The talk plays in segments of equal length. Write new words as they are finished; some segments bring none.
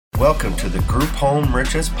Welcome to the Group Home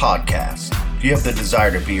Riches Podcast. If you have the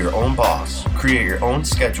desire to be your own boss, create your own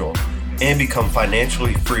schedule, and become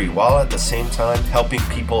financially free while at the same time helping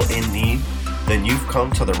people in need, then you've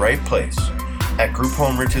come to the right place. At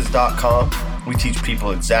GroupHomeRiches.com, we teach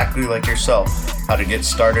people exactly like yourself how to get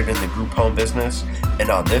started in the group home business.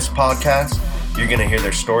 And on this podcast, you're going to hear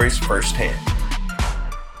their stories firsthand.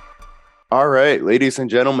 All right, ladies and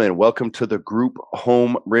gentlemen, welcome to the Group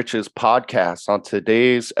Home Riches Podcast. On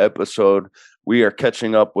today's episode, we are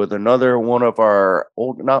catching up with another one of our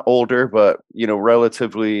not older, but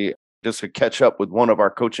relatively just to catch up with one of our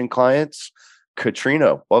coaching clients,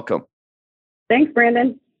 Katrina. Welcome. Thanks,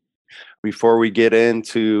 Brandon. Before we get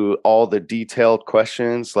into all the detailed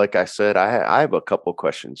questions, like I said, I have a couple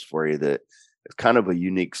questions for you that is kind of a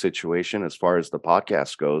unique situation as far as the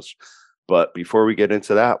podcast goes. But before we get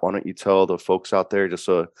into that, why don't you tell the folks out there just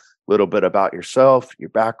a little bit about yourself, your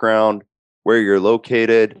background, where you're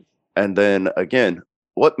located, and then again,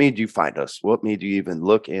 what made you find us? What made you even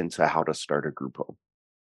look into how to start a group home?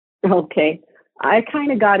 Okay. I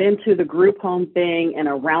kind of got into the group home thing in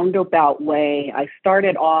a roundabout way. I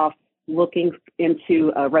started off looking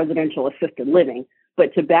into residential assisted living,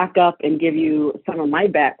 but to back up and give you some of my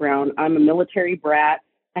background, I'm a military brat.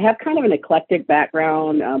 I have kind of an eclectic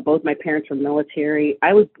background. Both my parents were military.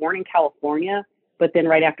 I was born in California, but then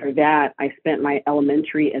right after that, I spent my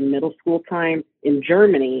elementary and middle school time in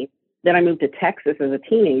Germany. Then I moved to Texas as a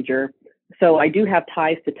teenager. So I do have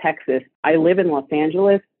ties to Texas. I live in Los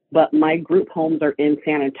Angeles, but my group homes are in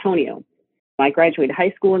San Antonio. I graduated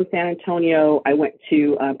high school in San Antonio. I went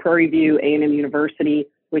to Prairie View A&M University,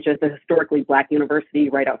 which is a historically Black university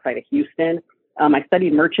right outside of Houston. I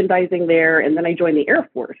studied merchandising there, and then I joined the Air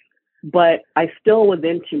Force. But I still was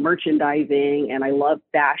into merchandising, and I loved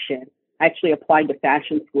fashion. I actually applied to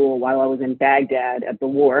fashion school while I was in Baghdad at the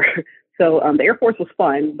war. So the Air Force was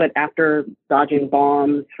fun, but after dodging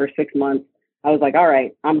bombs for 6 months, I was like, all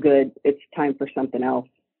right, I'm good. It's time for something else.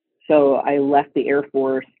 So I left the Air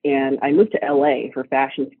Force, and I moved to LA for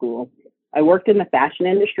fashion school. I worked in the fashion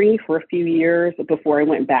industry for a few years before I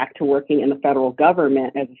went back to working in the federal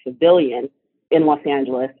government as a civilian in Los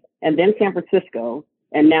Angeles, and then San Francisco,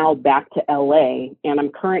 and now back to LA. And I'm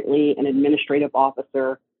currently an administrative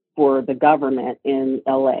officer for the government in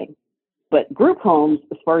LA. But group homes,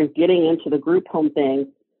 as far as getting into the group home thing,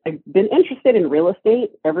 I've been interested in real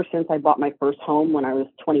estate ever since I bought my first home when I was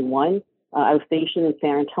 21. I was stationed in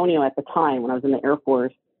San Antonio at the time when I was in the Air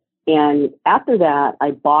Force. And after that,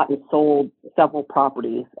 I bought and sold several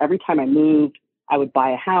properties. Every time I moved, I would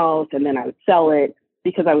buy a house and then I would sell it,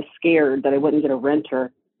 because I was scared that I wouldn't get a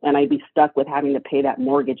renter and I'd be stuck with having to pay that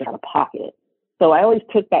mortgage out of pocket. So I always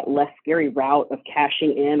took that less scary route of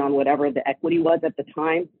cashing in on whatever the equity was at the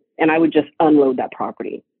time, and I would just unload that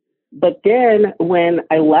property. But then when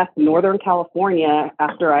I left Northern California,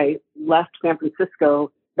 after I left San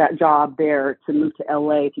Francisco, that job there, to move to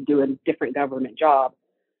LA to do a different government job,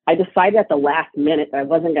 I decided at the last minute that I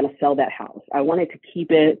wasn't going to sell that house. I wanted to keep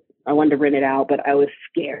it. I wanted to rent it out, but I was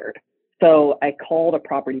scared. So I called a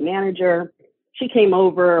property manager. She came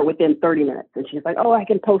over within 30 minutes and she's like, oh, I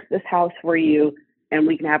can post this house for you and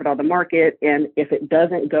we can have it on the market. And if it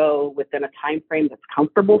doesn't go within a time frame that's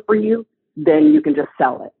comfortable for you, then you can just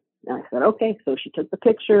sell it. And I said, okay. So she took the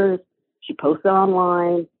pictures, she posted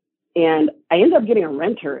online, and I ended up getting a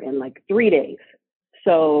renter in like 3 days.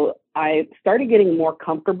 So I started getting more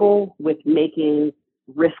comfortable with making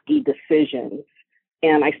risky decisions.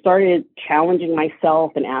 And I started challenging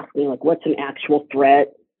myself and asking, like, what's an actual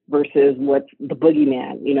threat versus what's the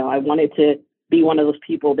boogeyman? I wanted to be one of those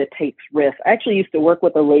people that takes risks. I actually used to work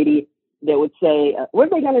with a lady that would say, what are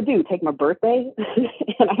they going to do, take my birthday?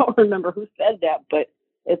 And I don't remember who said that, but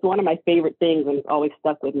it's one of my favorite things and it's always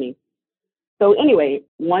stuck with me. So anyway,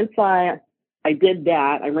 once I did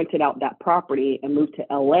that, I rented out that property and moved to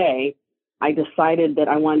LA. I decided that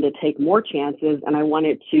I wanted to take more chances and I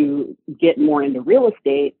wanted to get more into real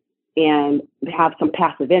estate and have some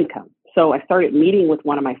passive income. So I started meeting with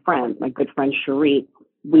one of my friends, my good friend Cherie.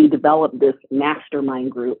 We developed this mastermind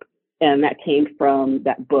group, and that came from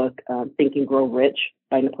that book, Think and Grow Rich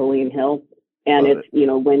by Napoleon Hill. And it's,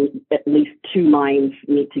 when at least two minds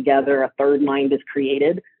meet together, a third mind is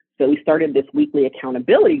created. So we started this weekly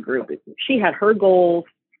accountability group. She had her goals.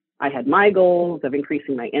 I had my goals of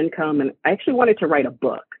increasing my income, and I actually wanted to write a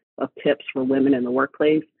book of tips for women in the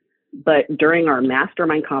workplace. But during our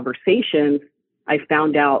mastermind conversations, I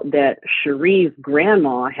found out that Cherie's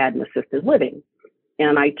grandma had an assisted living.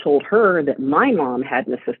 And I told her that my mom had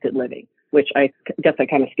an assisted living, which I guess I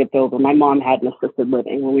kind of skipped over. My mom had an assisted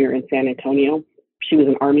living when we were in San Antonio. She was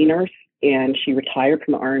an Army nurse, and she retired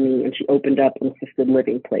from the Army, and she opened up an assisted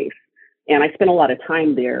living place. And I spent a lot of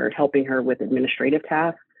time there helping her with administrative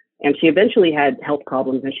tasks. And she eventually had health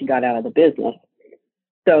problems and she got out of the business.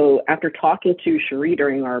 So after talking to Cherie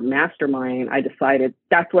during our mastermind, I decided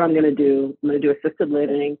that's what I'm going to do. I'm going to do assisted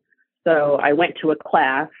living. So I went to a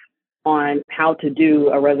class on how to do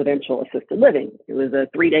a residential assisted living. It was a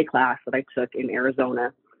 3-day class that I took in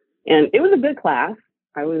Arizona. And it was a good class.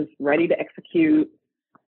 I was ready to execute.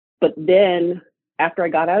 But then after I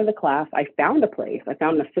got out of the class, I found a place. I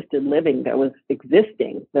found an assisted living that was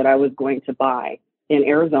existing that I was going to buy in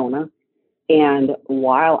Arizona. And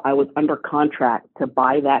while I was under contract to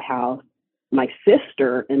buy that house, my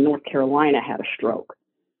sister in North Carolina had a stroke.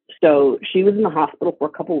 So she was in the hospital for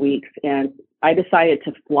a couple of weeks, and I decided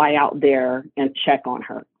to fly out there and check on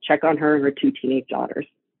her and her 2 teenage daughters.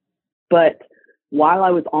 But while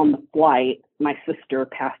I was on the flight, my sister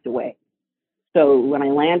passed away. So when I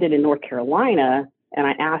landed in North Carolina and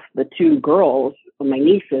I asked the 2 girls, my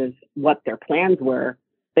nieces, what their plans were,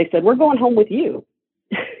 they said, "We're going home with you."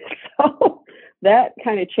 So that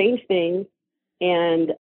kind of changed things.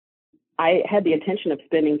 And I had the intention of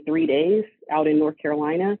spending 3 days out in North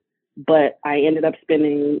Carolina, but I ended up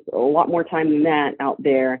spending a lot more time than that out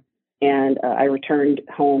there. And I returned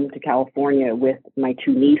home to California with my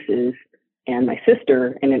 2 nieces and my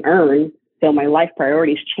sister in an urn. So my life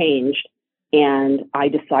priorities changed. And I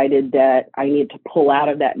decided that I needed to pull out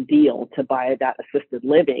of that deal to buy that assisted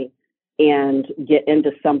living and get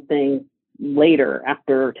into something later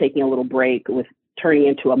after taking a little break with turning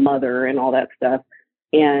into a mother and all that stuff,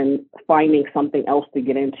 and finding something else to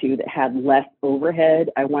get into that had less overhead.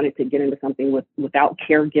 I wanted to get into something without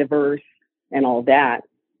caregivers and all that.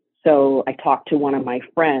 So I talked to one of my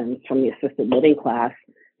friends from the assisted living class,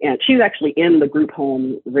 and she's actually in the Group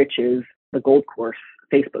Home Riches, the Gold Course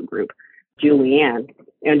Facebook group, Julianne.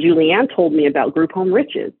 And Julianne told me about Group Home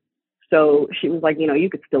Riches. So she was like, you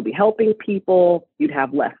could still be helping people. You'd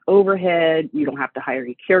have less overhead. You don't have to hire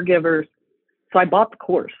any caregivers. So I bought the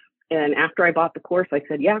course. And after I bought the course, I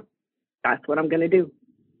said, yeah, that's what I'm going to do.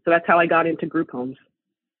 So that's how I got into group homes.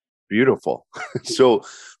 Beautiful. So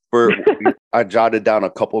I jotted down a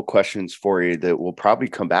couple of questions for you that we'll probably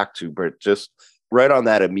come back to, but just right on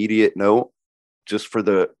that immediate note, just for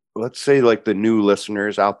let's say like the new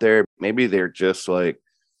listeners out there, maybe they're just like,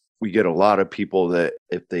 we get a lot of people that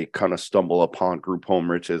if they kind of stumble upon Group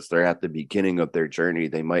Home Riches, they're at the beginning of their journey.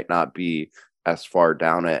 They might not be as far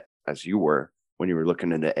down it as you were when you were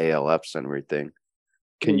looking into ALFs and everything.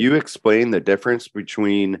 Can you explain the difference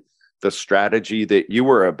between the strategy that you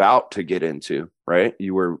were about to get into, right?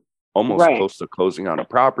 You were almost close to closing on a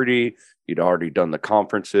property. You'd already done the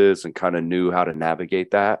conferences and kind of knew how to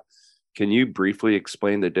navigate that. Can you briefly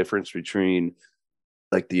explain the difference between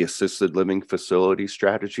like the assisted living facility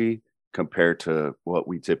strategy compared to what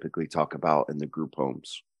we typically talk about in the group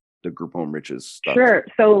homes, the Group Home Riches stuff? Sure.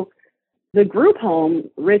 So the Group Home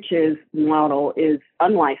Riches model is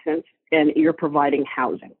unlicensed, and you're providing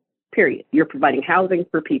housing, period. You're providing housing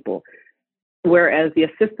for people. Whereas the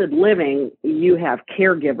assisted living, you have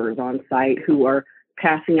caregivers on site who are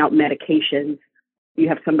passing out medications. You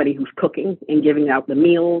have somebody who's cooking and giving out the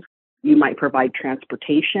meals. You might provide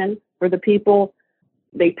transportation for the people.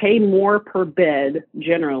 They pay more per bed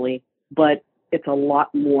generally, but it's a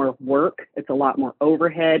lot more work. It's a lot more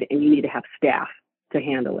overhead, and you need to have staff to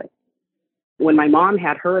handle it. When my mom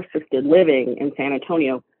had her assisted living in San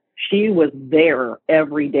Antonio, she was there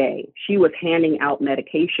every day. She was handing out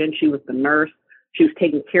medication. She was the nurse. She was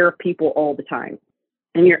taking care of people all the time.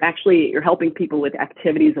 And you're helping people with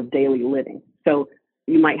activities of daily living. So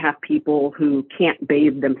you might have people who can't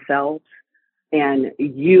bathe themselves, and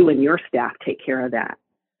you and your staff take care of that.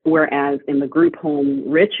 Whereas in the Group Home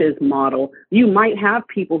Riches model, you might have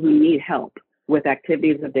people who need help with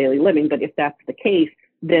activities of daily living. But if that's the case,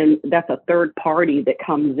 then that's a third party that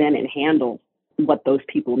comes in and handles what those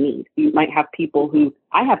people need. You might have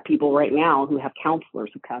I have people right now who have counselors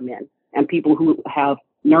who come in, and people who have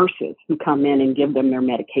nurses who come in and give them their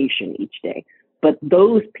medication each day. But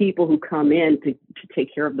those people who come in to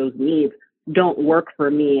take care of those needs don't work for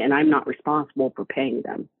me, and I'm not responsible for paying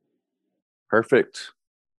them. Perfect.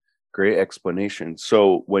 Great explanation.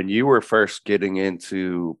 So when you were first getting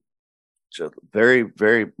into very,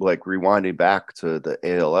 very like rewinding back to the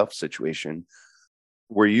ALF situation,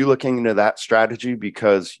 were you looking into that strategy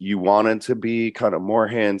because you wanted to be kind of more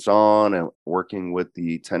hands-on and working with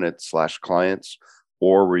the tenants / clients,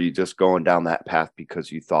 or were you just going down that path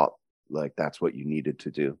because you thought like that's what you needed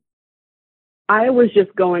to do? I was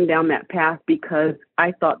just going down that path because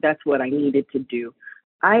I thought that's what I needed to do.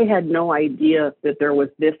 I had no idea that there was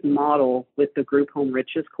this model with the group home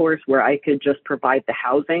riches course where I could just provide the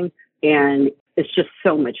housing, and it's just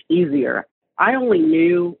so much easier. I only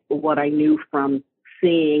knew what I knew from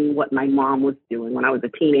seeing what my mom was doing when I was a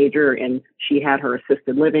teenager and she had her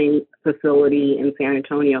assisted living facility in San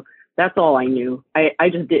Antonio. That's all I knew. I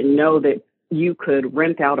just didn't know that you could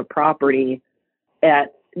rent out a property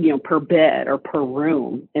at, per bed or per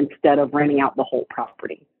room instead of renting out the whole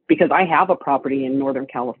property. Because I have a property in Northern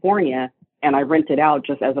California and I rent it out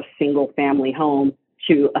just as a single family home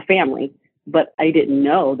to a family. But I didn't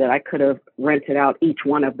know that I could have rented out each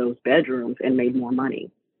one of those bedrooms and made more money.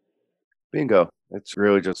 Bingo. It's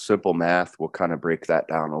really just simple math. We'll kind of break that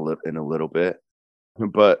down in a little bit.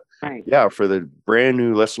 But Right. yeah, for the brand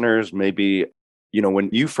new listeners, maybe, when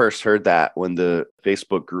you first heard that, when the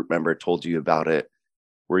Facebook group member told you about it,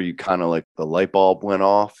 were you kind of like the light bulb went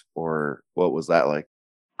off, or what was that like?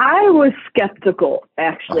 I was skeptical,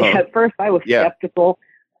 actually. At first, I was skeptical,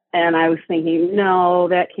 and I was thinking, no,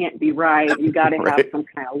 that can't be right. You got to have Right. some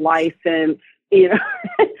kind of license.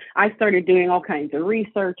 I started doing all kinds of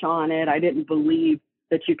research on it. I didn't believe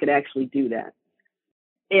that you could actually do that.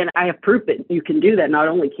 And I have proof that you can do that. Not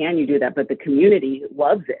only can you do that, but the community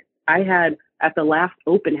loves it. I had, at the last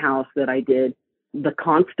open house that I did, the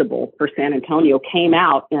constable for San Antonio came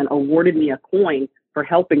out and awarded me a coin for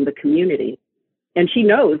helping the community. And she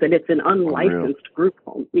knows that it's an unlicensed group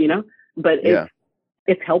home, but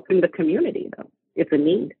it's helping the community, though. It's a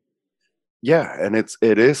need. Yeah, and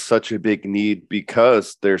it is such a big need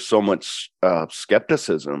because there's so much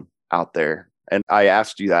skepticism out there. And I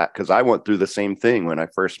asked you that because I went through the same thing when I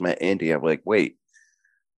first met Andy. I'm like, wait,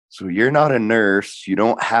 so you're not a nurse, you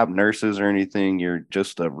don't have nurses or anything, you're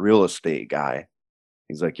just a real estate guy.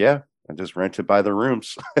 He's like, yeah, I just rent it by the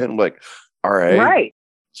rooms. And I'm like, all right. Right.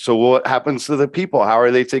 So what happens to the people? How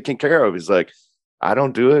are they taken care of? He's like, I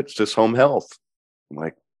don't do it. It's just home health. I'm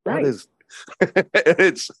like, what is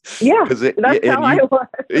it's that's how I was.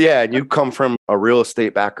 Yeah, and you come from a real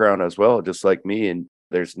estate background as well, just like me. And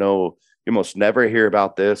you almost never hear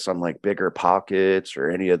about this on like Bigger Pockets or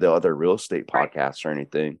any of the other real estate podcasts or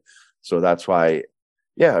anything. So that's why,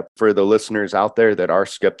 for the listeners out there that are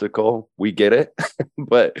skeptical, we get it.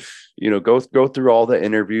 But go through all the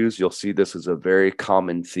interviews. You'll see this is a very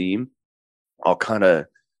common theme. I'll kind of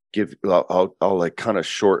I'll like kind of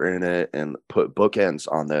shorten it and put bookends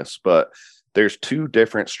on this, but there's two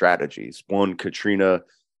different strategies. One, Katrina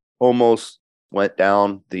almost went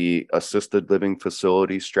down the assisted living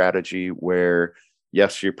facility strategy where,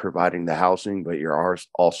 yes, you're providing the housing, but you're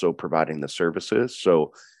also providing the services.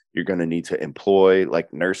 So you're going to need to employ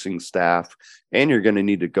like nursing staff, and you're going to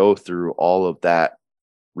need to go through all of that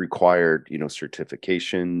required,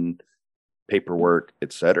 certification, paperwork,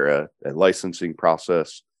 etc., and licensing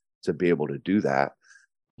process to be able to do that.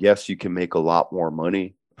 Yes, you can make a lot more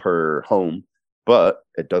money per home, but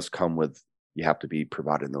it does come with, you have to be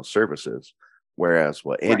providing those services. Whereas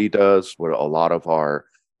what Andy does, what a lot of our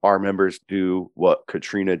members do, what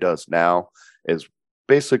Katrina does now is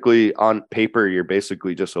basically on paper, you're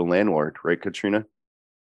basically just a landlord, right, Katrina?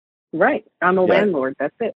 Right. I'm a landlord.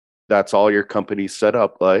 That's it. That's all your company's set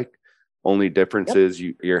up like. Only difference is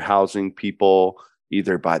you're housing people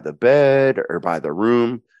either by the bed or by the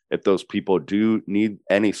room. If those people do need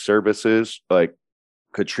any services, like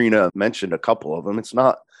Katrina mentioned a couple of them, it's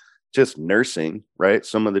not just nursing, right?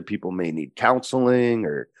 Some of the people may need counseling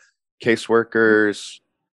or caseworkers.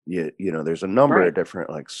 There's a number of different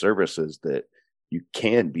like services that you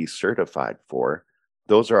can be certified for.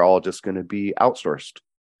 Those are all just going to be outsourced.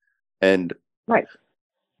 And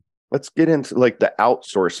let's get into like the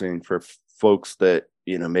outsourcing for folks that,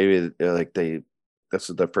 maybe like this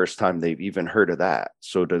is the first time they've even heard of that.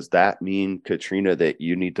 So does that mean, Katrina, that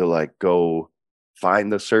you need to like go find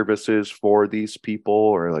the services for these people,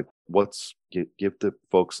 or like give the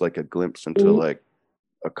folks like a glimpse into like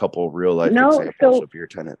a couple real life examples of your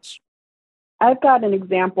tenants? I've got an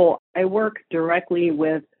example. I work directly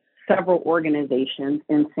with several organizations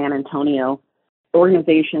in San Antonio,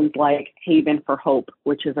 organizations like Haven for Hope,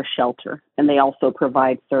 which is a shelter, and they also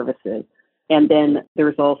provide services. And then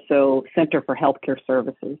there's also Center for Healthcare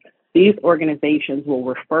Services. These organizations will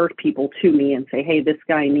refer people to me and say, hey, this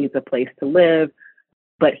guy needs a place to live,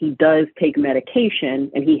 but he does take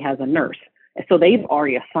medication and he has a nurse. So they've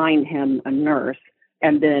already assigned him a nurse,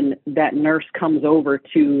 and then that nurse comes over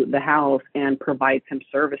to the house and provides him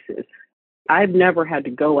services. I've never had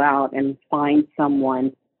to go out and find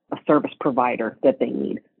someone a service provider that they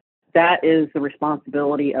need. That is the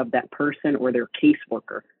responsibility of that person or their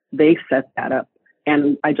caseworker. They set that up.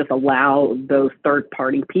 And I just allow those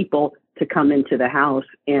third-party people to come into the house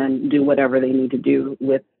and do whatever they need to do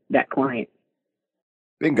with that client.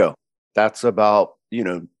 Bingo. That's about,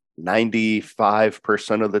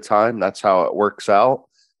 95% of the time. That's how it works out.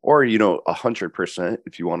 Or, 100%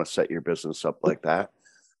 if you want to set your business up like that.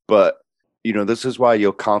 But, this is why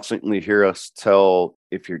you'll constantly hear us tell,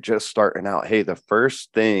 if you're just starting out, hey, the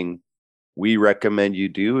first thing we recommend you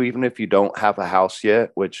do, even if you don't have a house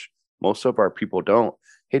yet, which most of our people don't,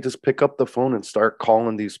 hey, just pick up the phone and start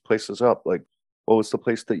calling these places up. Like, what was the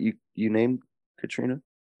place that you named, Katrina?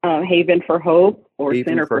 Haven for Hope or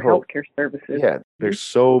Haven Center for Hope. Healthcare Services. Yeah, there's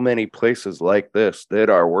so many places like this that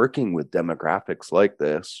are working with demographics like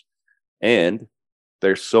this. And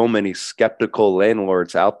there's so many skeptical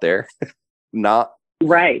landlords out there not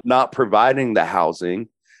providing the housing.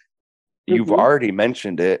 You've already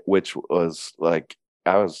mentioned it, which was like,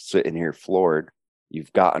 I was sitting here floored.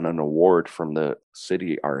 You've gotten an award from the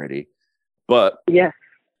city already. But yes,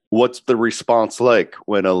 what's the response like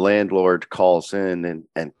when a landlord calls in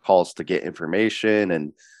and calls to get information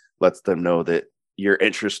and lets them know that you're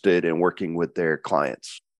interested in working with their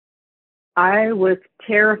clients? I was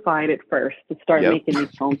terrified at first to start making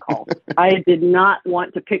these phone calls. I did not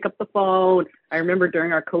want to pick up the phone. I remember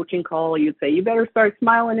during our coaching call, you'd say, you better start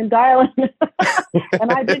smiling and dialing.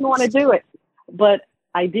 And I didn't want to do it, but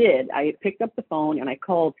I did. I picked up the phone and I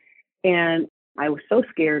called, and I was so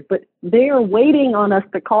scared, but they are waiting on us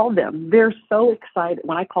to call them. They're so excited.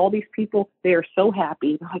 When I call these people, they are so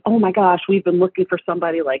happy. They're like, oh my gosh, we've been looking for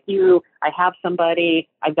somebody like you. I have somebody.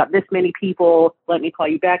 I've got this many people. Let me call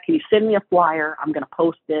you back. Can you send me a flyer? I'm going to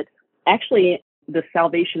post it. Actually, the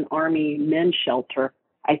Salvation Army men's shelter,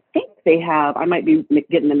 I think they have, I might be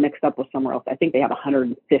getting them mixed up with somewhere else. I think they have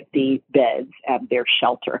 150 beds at their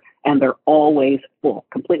shelter, and they're always full,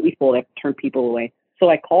 completely full. They have to turn people away. So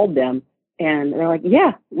I called them. And they're like,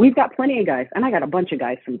 yeah, we've got plenty of guys. And I got a bunch of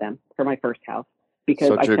guys from them for my first house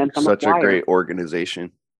because I sent them such a great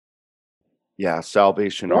organization. Yeah,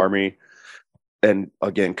 Salvation Army. And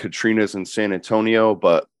again, Katrina's in San Antonio,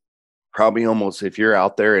 but probably almost if you're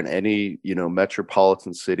out there in any,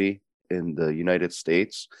 metropolitan city in the United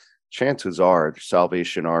States, chances are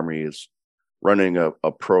Salvation Army is running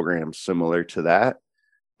a program similar to that.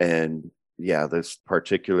 And yeah, this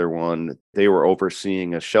particular one, they were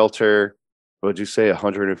overseeing a shelter. What would you say,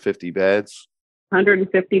 150 beds?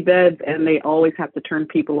 150 beds, and they always have to turn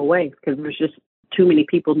people away because there's just too many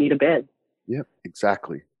people need a bed. Yep,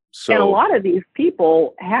 exactly. So, and a lot of these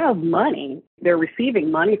people have money. They're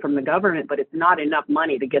receiving money from the government, but it's not enough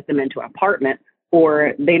money to get them into an apartment,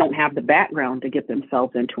 or they don't have the background to get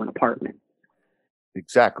themselves into an apartment.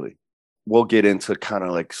 Exactly. We'll get into kind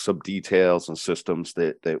of like some details and systems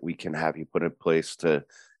that we can have you put in place to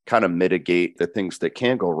kind of mitigate the things that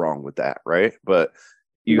can go wrong with that, right? But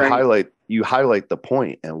you highlight the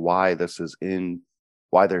point and why this is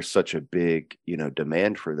why there's such a big,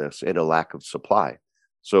 demand for this and a lack of supply.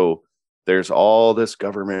 So there's all this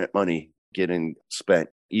government money getting spent,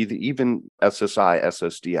 even SSI,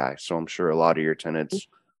 SSDI. So I'm sure a lot of your tenants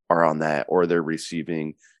are on that, or they're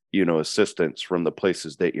receiving, assistance from the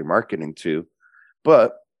places that you're marketing to.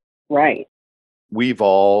 But we've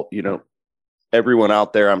all, everyone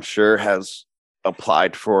out there, I'm sure, has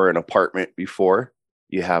applied for an apartment before.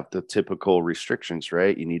 You have the typical restrictions,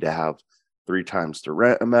 right? You need to have 3 times the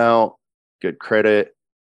rent amount, good credit,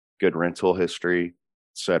 good rental history,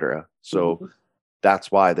 etc. So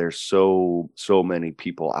that's why there's so many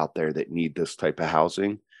people out there that need this type of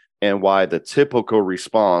housing, and why the typical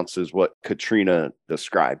response is what Katrina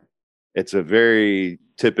described. It's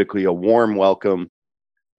typically a warm welcome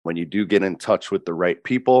when you do get in touch with the right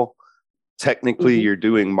people. Technically, you're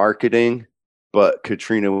doing marketing, but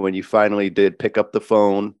Katrina, when you finally did pick up the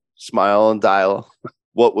phone, smile and dial,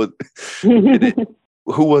 who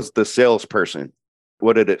was the salesperson?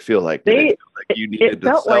 What did it feel like? Did it feel like you needed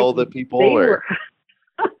to sell the people? Or?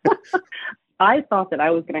 I thought that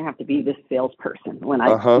I was going to have to be this salesperson when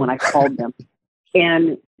I called them,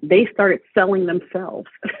 and they started selling themselves.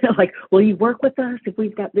 Like, will you work with us if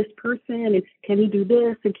we've got this person, and can you do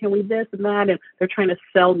this, and can we this and that? And they're trying to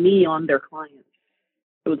sell me on their clients.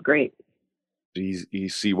 It was great. You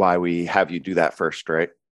see why we have you do that first, right?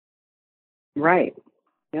 Right.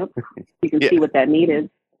 Yep. You can see what that need is.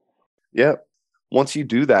 Yep. Once you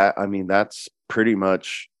do that, I mean, that's pretty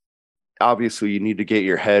much, obviously you need to get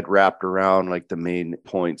your head wrapped around like the main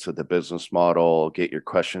points of the business model, get your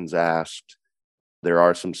questions asked. There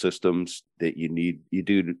are some systems that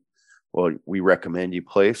we recommend you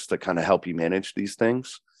place to kind of help you manage these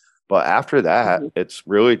things. But after that, it's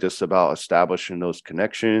really just about establishing those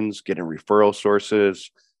connections, getting referral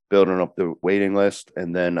sources, building up the waiting list,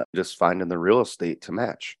 and then just finding the real estate to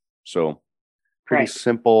match. So pretty Right.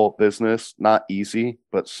 simple business, not easy,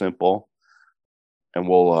 but simple. And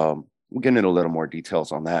we'll get into a little more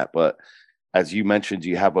details on that. But as you mentioned,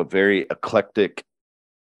 you have a very eclectic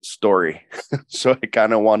story. So I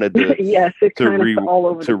kind of wanted Yes, it's to kind of re all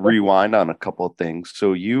over to the place. rewind on a couple of things.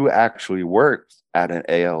 So you actually worked at an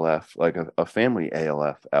ALF, like a family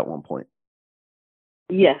ALF at one point.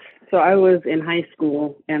 Yes. So I was in high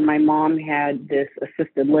school and my mom had this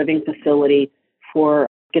assisted living facility for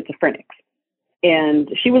schizophrenics. And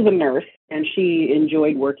she was a nurse and she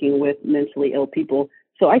enjoyed working with mentally ill people.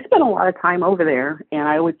 So I spent a lot of time over there and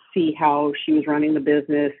I would see how she was running the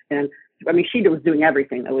business. And I mean, she was doing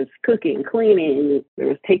everything. There was cooking, cleaning, there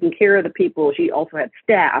was taking care of the people. She also had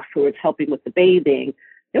staff who was helping with the bathing.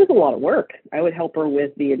 It was a lot of work. I would help her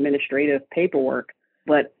with the administrative paperwork,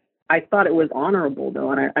 but I thought it was honorable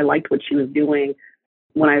though. And I liked what she was doing.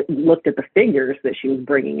 When I looked at the figures that she was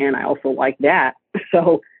bringing in, I also liked that.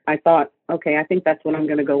 So I thought, okay, I think that's what I'm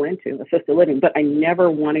going to go into, assisted living. But I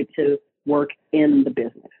never wanted to work in the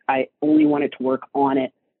business. I only wanted to work on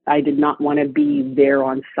it. I did not want to be there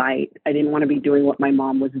on site. I didn't want to be doing what my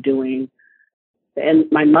mom was doing. And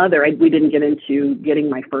my mother, we didn't get into getting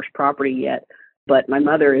my first property yet, but my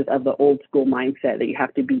mother is of the old school mindset that you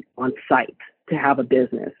have to be on site to have a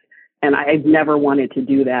business. And I've never wanted to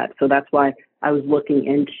do that. So that's why I was looking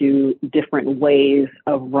into different ways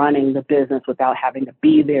of running the business without having to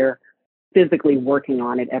be there physically working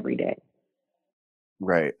on it every day.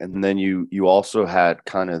 Right. And then you also had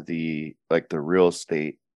kind of the real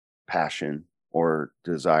estate passion or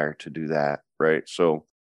desire to do that, right? So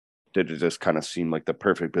did it just kind of seem like the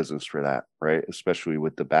perfect business for that, right? Especially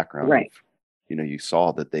with the background of, Right. you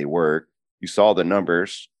saw that they work, you saw the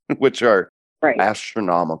numbers, which are Right.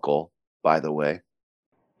 astronomical, by the way.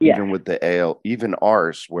 Yes. Even with the even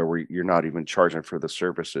ours, where you're not even charging for the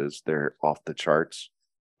services, they're off the charts.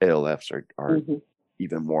 ALFs are Hmm.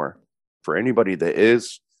 even more. For anybody that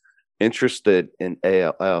is interested in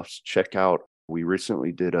ALFs, check out. We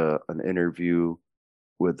recently did an interview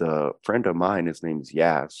with a friend of mine. His name is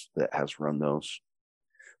Yaz, that has run those.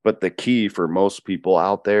 But the key for most people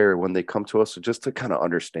out there when they come to us is just to kind of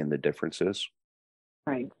understand the differences.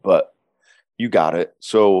 Right. But you got it.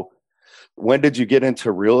 So when did you get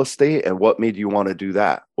into real estate and what made you want to do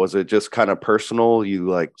that? Was it just kind of personal? You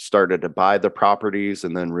like started to buy the properties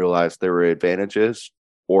and then realized there were advantages?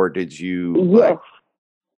 Or did you Yes.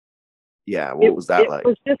 yeah, what It, was that it like?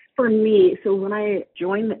 was just for me. So when I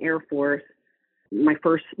joined the Air Force, my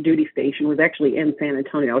first duty station was actually in San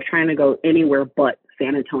Antonio. I was trying to go anywhere but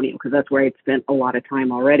San Antonio because that's where I'd spent a lot of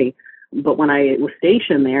time already. But when I was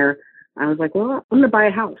stationed there, I was like, well, I'm going to buy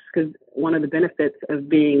a house because one of the benefits of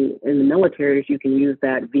being in the military is you can use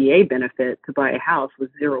that VA benefit to buy a house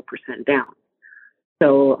with 0% down.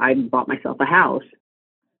 So I bought myself a house.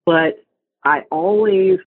 But I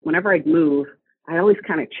always, whenever I'd move, I always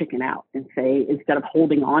kind of chicken out and say, instead of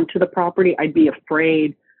holding on to the property, I'd be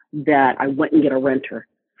afraid that I wouldn't get a renter.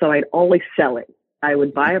 So I'd always sell it. I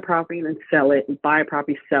would buy a property and then sell it, and buy a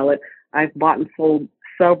property, sell it. I've bought and sold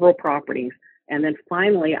several properties. And then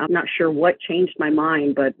finally, I'm not sure what changed my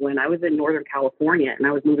mind, but when I was in Northern California and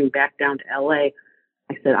I was moving back down to LA,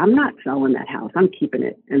 I said, I'm not selling that house. I'm keeping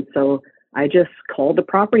it. And so I just called the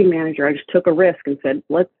property manager. I just took a risk and said,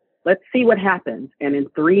 let's see what happens. And in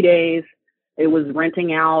 3 days, it was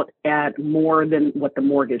renting out at more than what the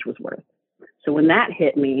mortgage was worth. So when that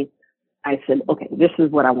hit me, I said, okay, this is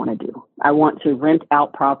what I want to do. I want to rent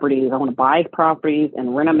out properties. I want to buy properties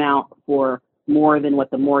and rent them out for more than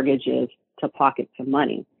what the mortgage is to pocket some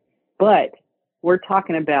money. But we're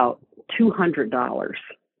talking about $200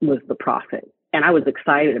 was the profit. And I was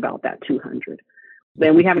excited about that 200.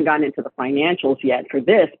 Then we haven't gotten into the financials yet for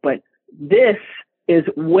this, but this is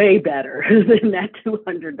way better than that Yeah,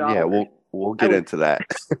 $200. we'll I get was into that.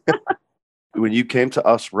 When you came to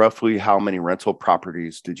us, roughly how many rental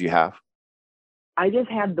properties did you have? I just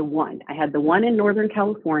had the one. I had the one in Northern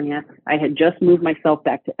California. I had just moved myself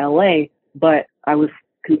back to LA, but I was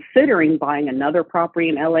considering buying another property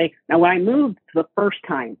in LA. Now, when I moved the first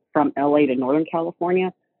time from LA to Northern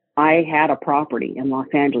California, I had a property in Los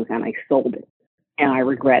Angeles and I sold it and I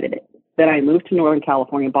regretted it. Then I moved to Northern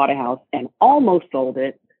California, bought a house and almost sold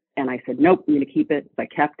it. And I said, nope, I'm going to keep it. So I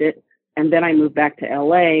kept it. And then I moved back to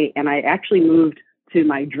LA and I actually moved to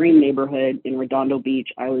my dream neighborhood in Redondo Beach.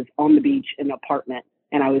 I was on the beach in an apartment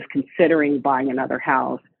and I was considering buying another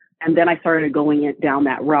house. And then I started going down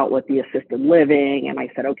that route with the assisted living. And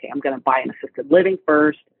I said, okay, I'm going to buy an assisted living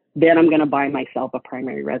first. Then I'm going to buy myself a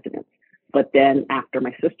primary residence. But then after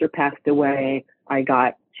my sister passed away, I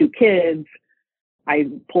got 2 kids. I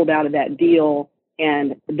pulled out of that deal.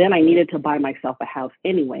 And then I needed to buy myself a house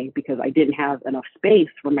anyway because I didn't have enough space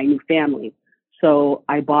for my new family. So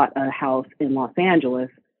I bought a house in Los Angeles.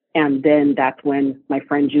 And then that's when my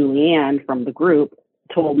friend Julianne from the group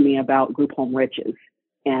told me about Group Home Riches.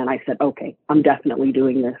 And I said, okay, I'm definitely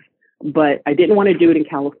doing this. But I didn't want to do it in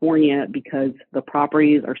California because the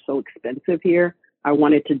properties are so expensive here. I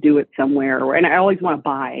wanted to do it somewhere, and I always want to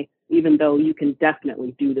buy, even though you can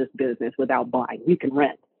definitely do this business without buying. You can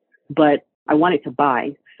rent, but I wanted to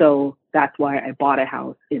buy. So that's why I bought a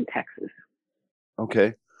house in Texas.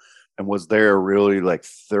 Okay. And was there a really like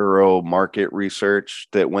thorough market research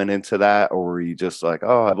that went into that? Or were you just like,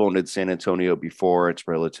 oh, I've owned in San Antonio before. It's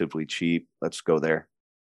relatively cheap. Let's go there.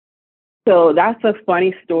 So that's a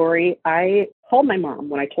funny story. I called my mom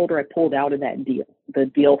when I told her I pulled out of that deal, the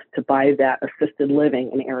deal to buy that assisted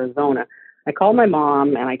living in Arizona. I called my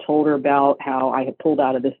mom and I told her about how I had pulled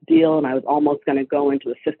out of this deal and I was almost going to go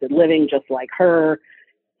into assisted living just like her.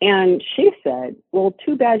 And she said, well,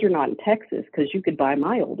 too bad you're not in Texas because you could buy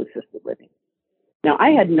my old assisted living. Now,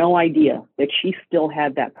 I had no idea that she still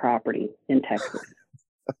had that property in Texas.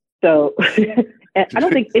 So I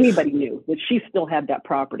don't think anybody knew that she still had that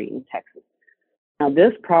property in Texas. Now,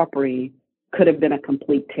 this property could have been a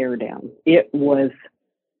complete teardown. It was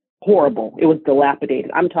horrible. It was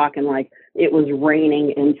dilapidated. I'm talking like it was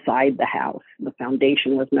raining inside the house. The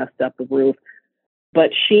foundation was messed up, the roof.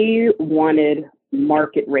 But she wanted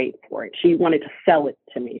market rate for it. She wanted to sell it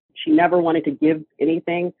to me. She never wanted to give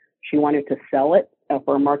anything. She wanted to sell it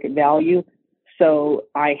for a market value. So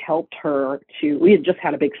I helped her we had just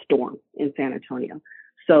had a big storm in San Antonio.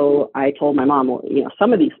 So I told my mom, well,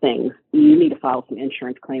 some of these things, you need to file some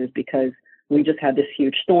insurance claims because we just had this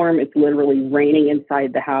huge storm. It's literally raining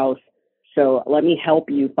inside the house. So let me help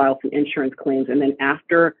you file some insurance claims. And then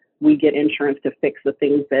after we get insurance to fix the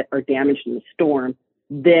things that are damaged in the storm,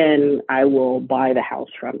 then I will buy the house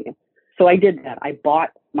from you. So I did that. I bought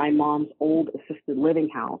my mom's old assisted living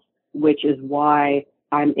house, which is why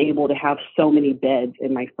I'm able to have so many beds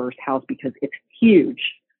in my first house because it's huge.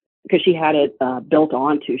 Because she had it built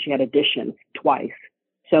onto, she had additions twice.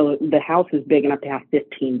 So the house is big enough to have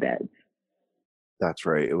 15 beds. That's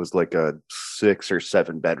right. It was like a 6 or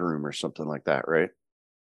 7 bedroom or something like that, right?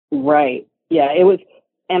 Right. Yeah, it was.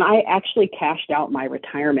 And I actually cashed out my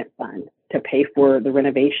retirement fund to pay for the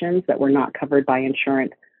renovations that were not covered by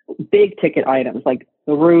insurance. Big ticket items like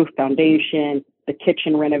the roof, foundation, the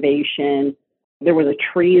kitchen renovation. There was a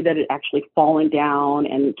tree that had actually fallen down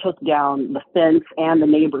and took down the fence and the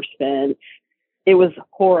neighbor's fence. It was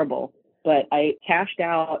horrible, but I cashed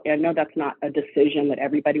out. I know that's not a decision that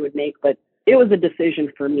everybody would make, but it was a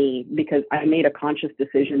decision for me because I made a conscious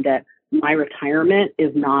decision that my retirement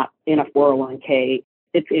is not in a 401k.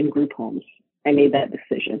 It's in group homes. I made that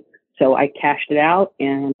decision. So I cashed it out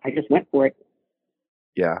and I just went for it.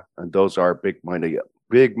 Yeah. And those are big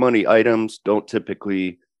money items. Don't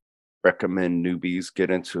typically recommend newbies get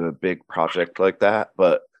into a big project like that.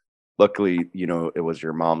 But luckily, it was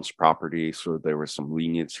your mom's property. So there was some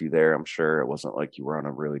leniency there. I'm sure it wasn't like you were on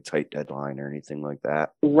a really tight deadline or anything like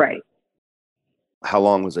that. Right. How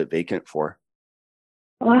long was it vacant for?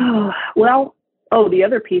 Oh, well, the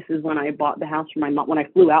other piece is when I bought the house from my mom, when I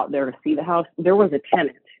flew out there to see the house, there was a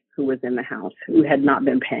tenant who was in the house who had not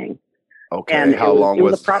been paying. Okay. And how long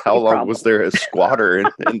was problem. there a squatter in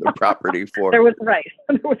the property for? There was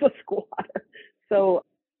a squatter. So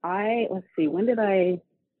let's see, when did I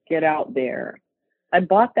get out there? I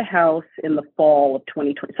bought the house in the fall of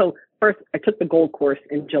 2020. So first I took the gold course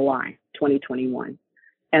in July 2021.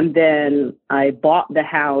 And then I bought the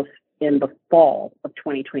house in the fall of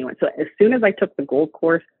 2021. So as soon as I took the gold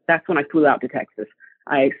course, that's when I flew out to Texas.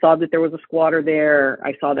 I saw that there was a squatter there.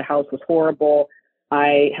 I saw the house was horrible.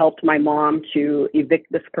 I helped my mom to evict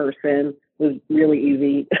this person. It was really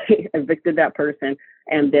easy. Evicted that person.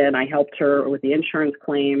 And then I helped her with the insurance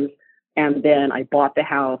claims. And then I bought the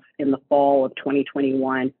house in the fall of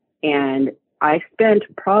 2021. And I spent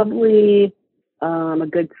probably a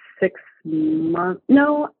good 6 months.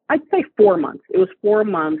 No, I'd say 4 months. It was 4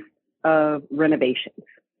 months of renovations.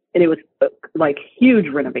 And it was like huge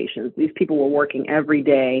renovations. These people were working every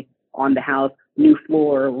day on the house, new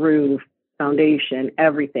floor, roof, foundation,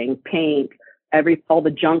 everything, paint, all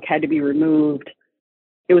the junk had to be removed.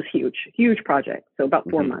 It was huge project. So about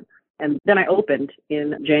 4 months. And then I opened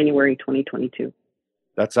in January 2022.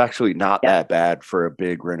 That's actually not that bad for a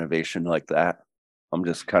big renovation like that. I'm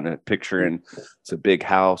just kind of picturing it's a big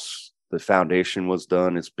house. The foundation was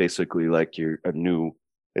done. It's basically like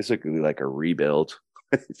basically like a rebuild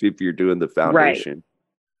if you're doing the foundation.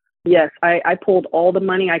 Right. Yes, I pulled all the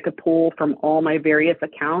money I could pull from all my various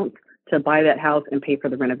accounts to buy that house and pay for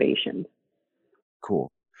the renovations.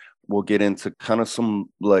 Cool. We'll get into kind of some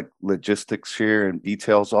like logistics here and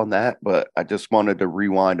details on that, but I just wanted to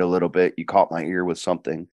rewind a little bit. You caught my ear with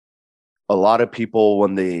something. A lot of people,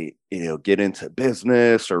 when they, get into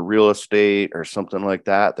business or real estate or something like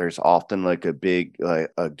that, there's often like a big, like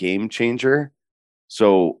a game changer.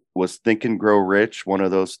 So was Think and Grow Rich one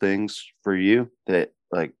of those things for you that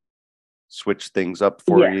like switched things up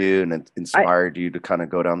for Yes. you and it inspired you to kind of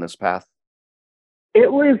go down this path?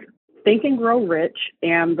 It was Think and Grow Rich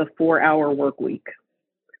and the 4 Hour Work Week.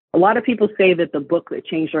 A lot of people say that the book that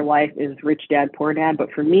changed their life is Rich Dad, Poor Dad,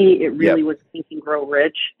 but for me, it really Yep. was Think and Grow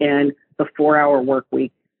Rich and the 4 Hour Work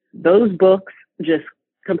Week. Those books just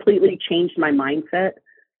completely changed my mindset.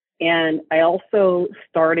 And I also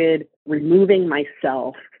started removing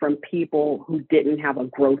myself from people who didn't have a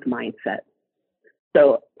growth mindset.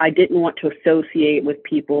 So I didn't want to associate with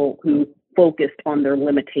people who focused on their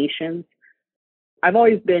limitations. I've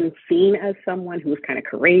always been seen as someone who was kind of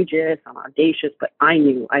courageous and audacious, but I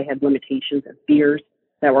knew I had limitations and fears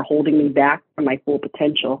that were holding me back from my full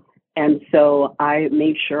potential. And so I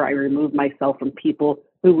made sure I removed myself from people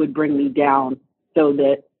who would bring me down so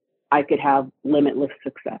that I could have limitless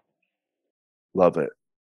success. Love it.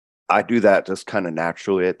 I do that just kind of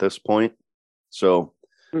naturally at this point. So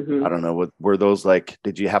I don't know, were those like,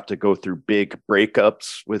 did you have to go through big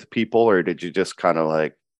breakups with people or did you just kind of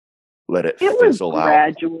like let it fizzle out?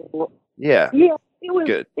 Gradual. Yeah. Yeah, it was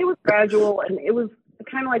Good. it was gradual, and it was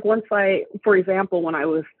kind of like once for example, when I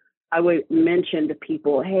would mention to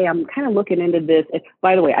people, hey, I'm kind of looking into this. And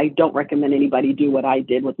by the way, I don't recommend anybody do what I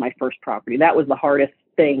did with my first property. That was the hardest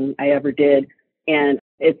thing I ever did. And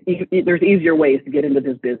there's easier ways to get into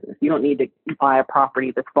this business. You don't need to buy a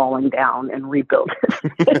property that's falling down and rebuild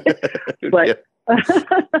it. But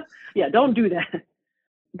yeah, don't do that.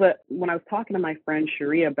 But when I was talking to my friend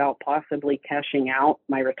Sharia about possibly cashing out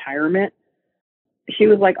my retirement, she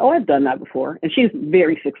was like, oh, I've done that before. And she's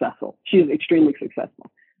very successful. She's extremely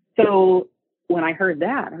successful. So when I heard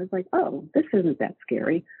that, I was like, oh, this isn't that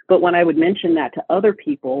scary. But when I would mention that to other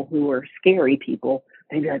people who were scary people,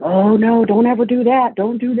 they'd be like, oh, no, don't ever do that.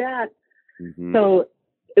 Don't do that. Mm-hmm. So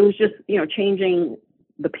it was just, changing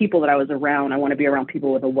the people that I was around. I want to be around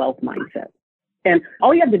people with a wealth mindset. And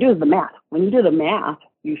all you have to do is the math. When you do the math,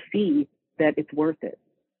 you see that it's worth it.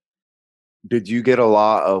 Did you get a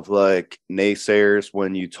lot of like naysayers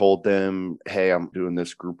when you told them, hey, I'm doing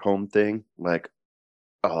this group home thing? Like,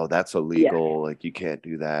 oh, that's illegal. Yes. Like, you can't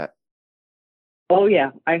do that. Oh,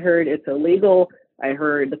 yeah. I heard it's illegal. I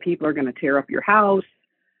heard the people are going to tear up your house.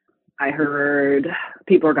 I heard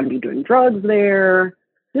people are going to be doing drugs there.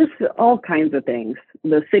 Just all kinds of things.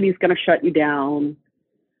 The city's going to shut you down.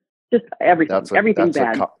 Just everything. Everything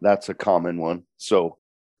bad. That's a common one. So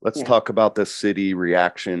let's talk about the city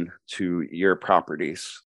reaction to your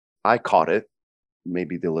properties. I caught it.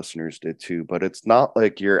 Maybe the listeners did too, but it's not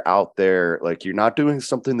like you're out there, like you're not doing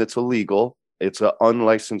something that's illegal. It's an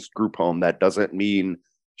unlicensed group home. That doesn't mean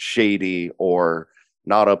shady or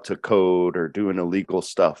not up to code or doing illegal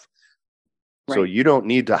stuff. Right. So you don't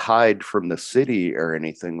need to hide from the city or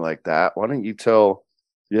anything like that. Why don't you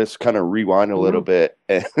just kind of rewind a little bit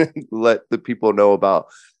and let the people know about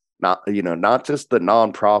not just the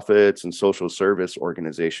nonprofits and social service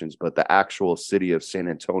organizations, but the actual city of San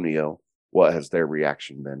Antonio. What has their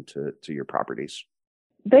reaction been to your properties?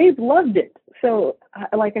 They've loved it. So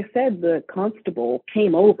like I said, the constable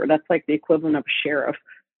came over. That's like the equivalent of a sheriff,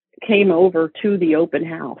 came over to the open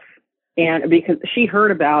house. And because she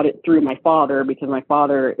heard about it through my father, because my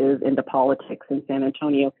father is into politics in San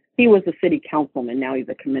Antonio. He was a city councilman. Now he's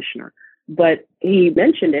a commissioner. But he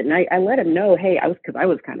mentioned it, and I let him know, hey, because I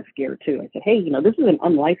was kind of scared too. I said, hey, this is an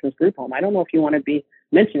unlicensed group home. I don't know if you want to be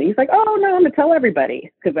mentioned. He's like, oh, no, I'm going to tell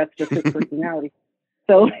everybody, because that's just his personality.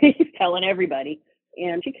 So he's telling everybody.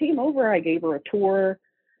 And she came over. I gave her a tour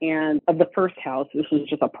of the first house. This was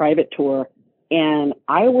just a private tour. And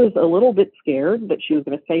I was a little bit scared that she was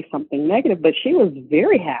going to say something negative, but she was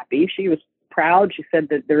very happy. She was proud. She said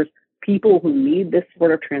that there's people who need this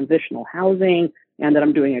sort of transitional housing and that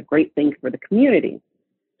I'm doing a great thing for the community.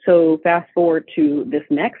 So fast forward to this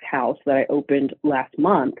next house that I opened last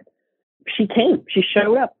month. She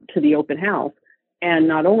showed up to the open house. And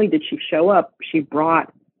not only did she show up,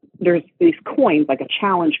 there's these coins, like a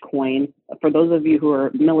challenge coin. For those of you who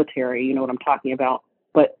are military, you know what I'm talking about.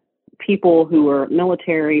 But people who are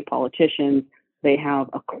military, politicians, they have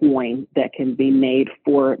a coin that can be made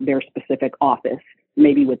for their specific office,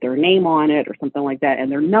 maybe with their name on it or something like that.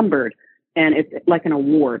 And they're numbered. And it's like an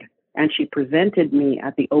award. And she presented me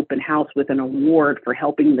at the open house with an award for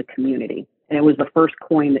helping the community. And it was the first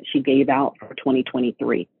coin that she gave out for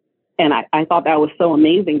 2023. And I thought that was so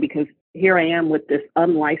amazing because here I am with this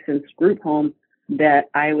unlicensed group home that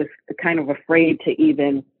I was kind of afraid to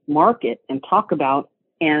even market and talk about.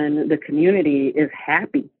 And the community is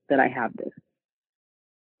happy that I have this.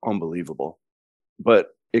 Unbelievable.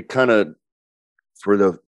 But it kind of, for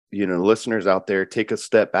the listeners out there, take a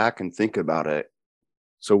step back and think about it.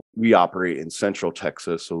 So we operate in Central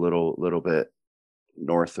Texas, a little bit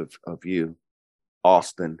north of you.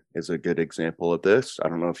 Austin is a good example of this. I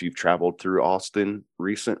don't know if you've traveled through Austin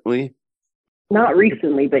recently. Not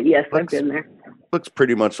recently, but yes, I've been there. Looks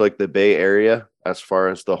pretty much like the Bay Area as far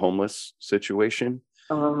as the homeless situation.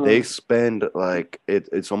 They spend like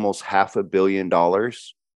it's almost $500 million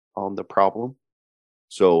on the problem.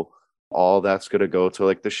 So all that's going to go to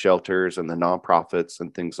like the shelters and the nonprofits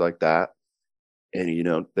and things like that.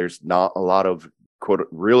 And, there's not a lot of quote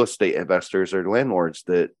real estate investors or landlords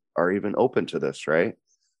that are even open to this, right?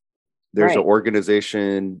 There's an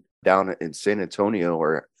organization down in San Antonio,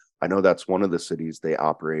 or I know that's one of the cities they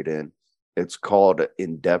operate in. It's called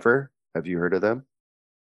Endeavor. Have you heard of them?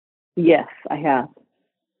 Yes, I have.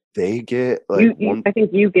 They get like I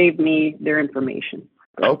think you gave me their information.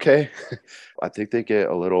 Okay. I think they get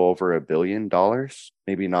a little over $1 billion,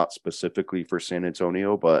 maybe not specifically for San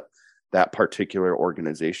Antonio, but that particular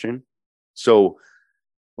organization. So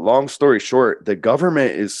long story short, the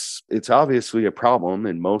government it's obviously a problem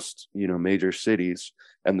in most, major cities,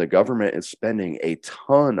 and the government is spending a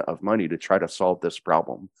ton of money to try to solve this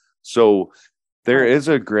problem. So there is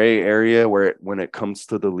a gray area where when it comes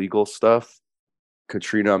to the legal stuff.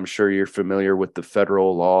 Katrina, I'm sure you're familiar with the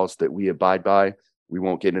federal laws that we abide by. We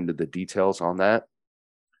won't get into the details on that.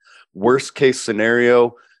 Worst case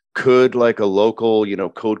scenario, could like a local,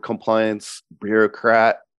 code compliance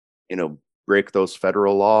bureaucrat, break those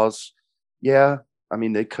federal laws? Yeah, I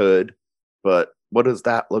mean, they could, but what does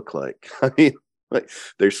that look like? I mean, like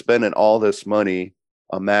they're spending all this money.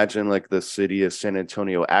 Imagine like the city of San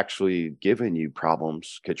Antonio actually giving you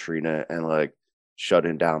problems, Katrina, and like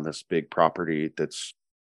shutting down this big property that's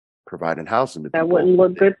providing housing to people. That wouldn't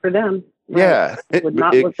look good for them. Yeah. It would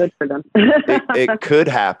not look good for them. it could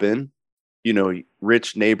happen.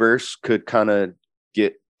 Rich neighbors could kind of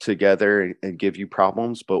get together and give you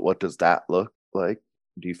problems, but what does that look like?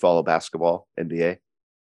 Do you follow basketball, NBA?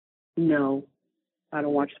 No, I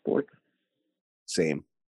don't watch sports. Same.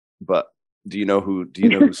 But do you know who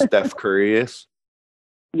Steph Curry is?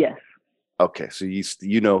 Yes. Okay, so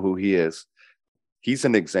you know who he is. He's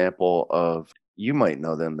an example of, you might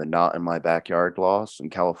know them, the not in my backyard laws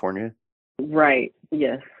in California. Right.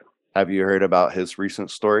 Yes. Have you heard about his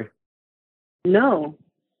recent story? No.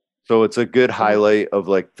 So it's a good highlight of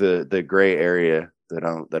like the gray area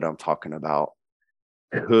that I'm talking about.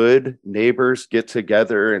 Could neighbors get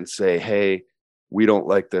together and say, "Hey, we don't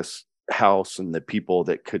like this house and the people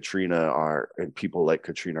that people like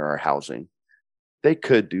Katrina are housing"? They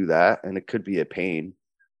could do that, and it could be a pain.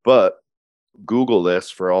 But Google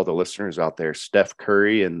this for all the listeners out there: Steph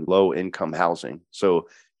Curry and low income housing. So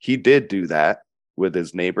he did do that with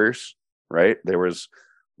his neighbors, right? There was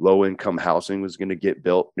low income housing was going to get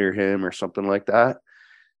built near him or something like that.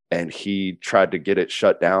 And he tried to get it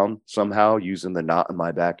shut down somehow using the not in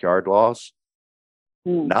my backyard laws.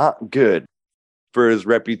 Not good for his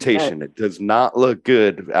reputation. Right. It does not look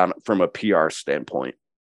good from a PR standpoint.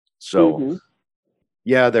 So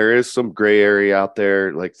yeah, there is some gray area out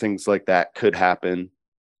there. Like things like that could happen.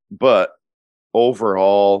 But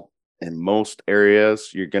overall, in most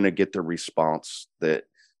areas, you're going to get the response that,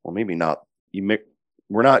 well, maybe not.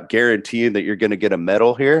 We're not guaranteeing that you're going to get a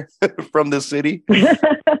medal here from the city,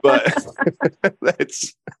 but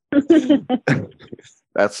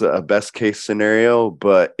that's a best case scenario.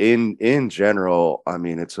 But in general, I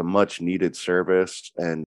mean, it's a much needed service,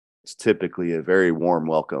 and it's typically a very warm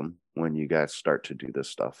welcome when you guys start to do this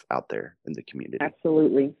stuff out there in the community.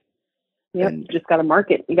 Absolutely. Yep. You just got to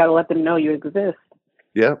market. You got to let them know you exist.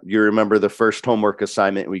 Yeah. You remember the first homework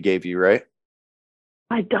assignment we gave you, right?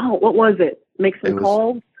 I don't. What was it? Make some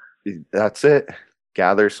calls? That's it.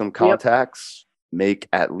 Gather some contacts. Yep. Make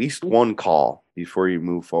at least one call before you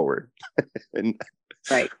move forward. And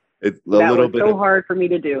right. That was so hard for me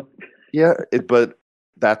to do. Yeah. But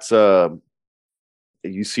that's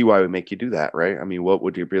you see why we make you do that, right? I mean, what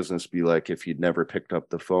would your business be like if you'd never picked up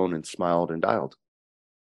the phone and smiled and dialed?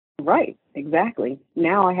 Right. Exactly.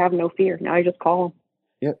 Now I have no fear. Now I just call them.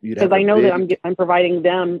 Yeah. Because I know that I'm providing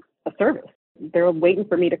them a service. They're waiting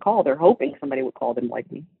for me to call. They're hoping somebody would call them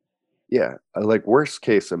like me. Yeah. Like worst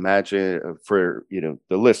case, imagine for, the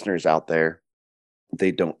listeners out there,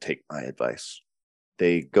 they don't take my advice.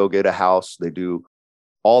 They go get a house. They do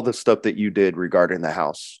all the stuff that you did regarding the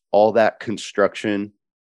house, all that construction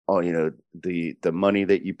all, the money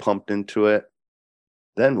that you pumped into it,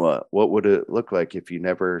 then what would it look like if you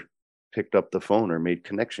never picked up the phone or made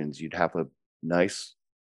connections? You'd have a nice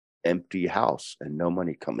empty house and no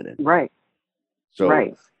money coming in. Right. So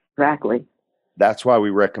Right. Exactly. that's why we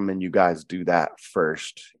recommend you guys do that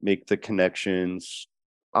first. Make the connections.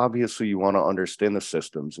 Obviously, you want to understand the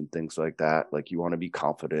systems and things like that. Like, you want to be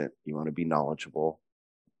confident, you want to be knowledgeable.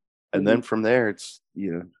 And Hmm. then from there, it's,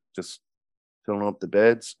 just filling up the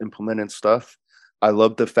beds, implementing stuff. I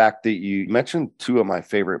love the fact that you mentioned two of my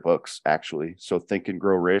favorite books, actually. So Think and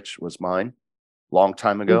Grow Rich was mine long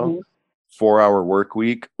time ago. Hmm. 4 Hour Work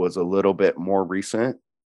Week was a little bit more recent.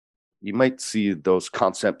 You might see those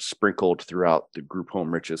concepts sprinkled throughout the Group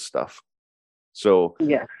Home Riches stuff. So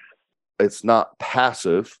Yes. it's not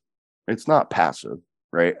passive. It's not passive,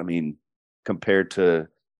 right? I mean, compared to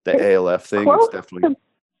the It's ALF thing, it's close definitely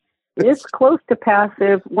it's close to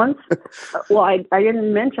passive. Once, well, I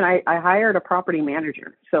didn't mention I hired a property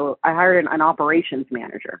manager. So I hired an operations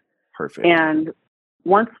manager. perfect. And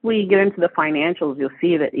once we get into the financials, you'll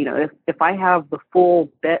see that, if I have the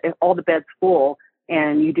full bed, if all the beds full,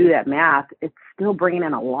 and you do that math, it's still bringing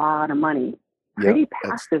in a lot of money Yeah, pretty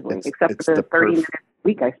passively, except it's for the the 30 minutes a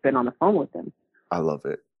week I spend on the phone with them. I love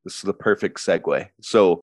it. This is the perfect segue.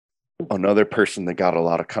 So another person that got a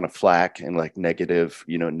lot of kind of flack and like negative,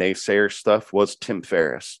 naysayer stuff was Tim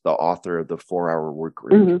Ferriss, the author of the 4 Hour Work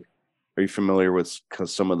Week. Hmm. Are you familiar with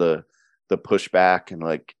some of the pushback and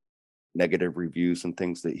like negative reviews and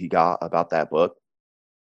things that he got about that book?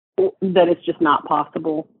 That it's just not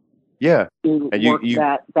possible Yeah. to And work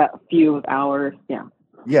that few of hours. Yeah.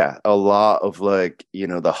 yeah, a lot of like,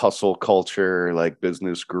 the hustle culture, like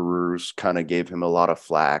business gurus kind of gave him a lot of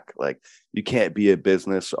flack. Like, you can't be a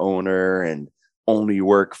business owner and only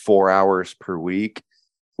work 4 hours per week,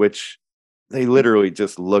 which they literally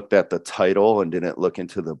just looked at the title and didn't look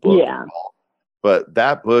into the book at Yeah. all. But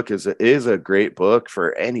that book is a great book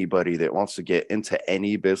for anybody that wants to get into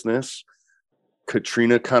any business.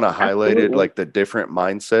 Katrina kind of highlighted Absolutely. like the different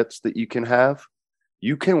mindsets that you can have.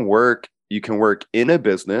 You can work in a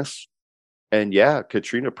business, and yeah,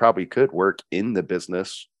 Katrina probably could work in the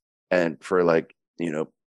business and for like,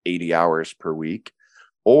 80 hours per week.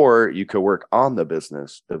 Or you could work on the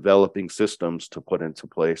business, developing systems to put into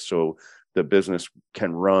place so the business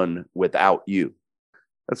can run without you.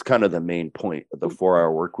 That's kind of the main point of the 4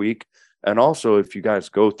 Hour Work Week. And also, if you guys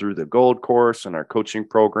go through the gold course and our coaching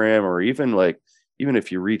program, or even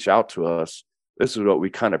if you reach out to us, this is what we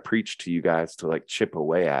kind of preach to you guys to like chip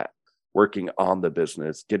away at, working on the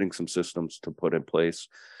business, getting some systems to put in place.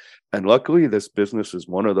 And luckily, this business is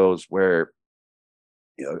one of those where,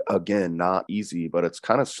 again, not easy, but it's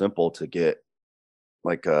kind of simple to get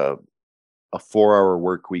like a 4 Hour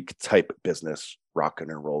Work Week type business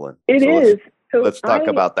rocking and rolling. It So is. So let's talk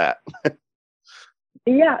about that.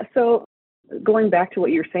 yeah. So going back to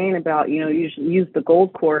what you're saying about, use the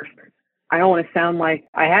gold course. I don't want to sound like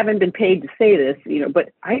I haven't been paid to say this, but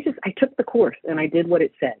I took the course and I did what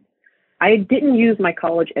it said. I didn't use my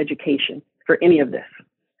college education for any of this.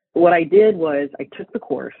 What I did was I took the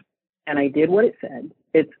course and I did what it said.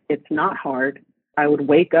 It's not hard. I would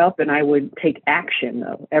wake up and I would take action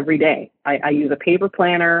though every day. I use a paper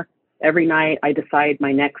planner every night. I decide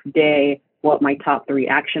my next day, what my top 3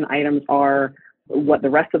 action items are, what the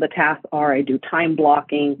rest of the tasks are. I do time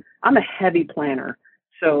blocking. I'm a heavy planner.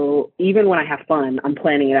 So even when I have fun, I'm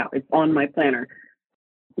planning it out. It's on my planner.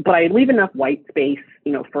 But I leave enough white space,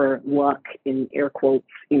 for luck in air quotes,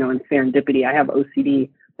 and serendipity. I have OCD,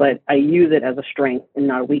 but I use it as a strength and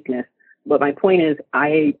not a weakness. But my point is,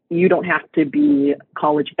 you don't have to be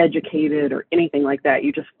college educated or anything like that.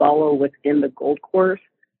 You just follow what's in the gold course.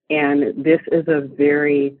 And this is a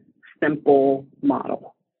very simple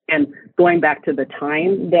model. And going back to the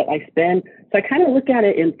time that I spend, so I kind of look at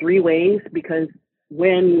it in 3 ways, because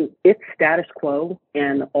when it's status quo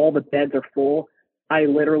and all the beds are full, I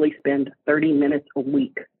literally spend 30 minutes a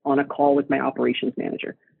week on a call with my operations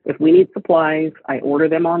manager. If we need supplies, I order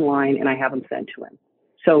them online and I have them sent to him.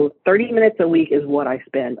 So 30 minutes a week is what I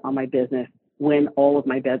spend on my business when all of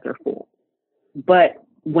my beds are full. But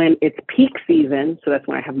when it's peak season, so that's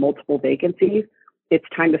when I have multiple vacancies, it's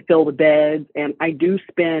time to fill the beds. And I do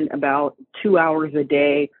spend about 2 hours a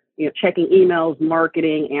day, checking emails,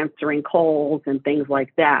 marketing, answering calls, and things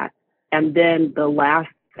like that. And then the last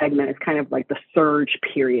segment is kind of like the surge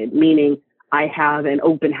period, meaning I have an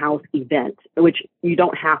open house event, which you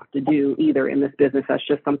don't have to do either in this business. That's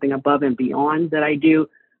just something above and beyond that I do.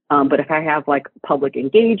 But if I have like public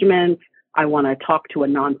engagements, I want to talk to a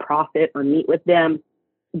nonprofit or meet with them,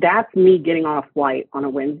 that's me getting on a flight on a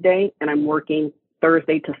Wednesday and I'm working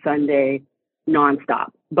Thursday to Sunday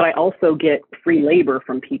nonstop. but I also get free labor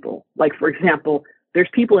from people. Like, for example, there's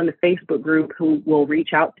people in the Facebook group who will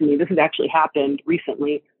reach out to me. This has actually happened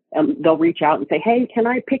recently. They'll reach out and say, hey, can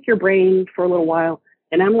I pick your brain for a little while?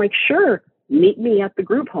 And I'm like, sure, meet me at the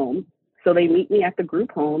group home. So they meet me at the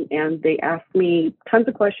group home and they ask me tons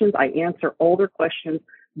of questions. I answer all their questions,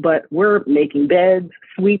 but we're making beds,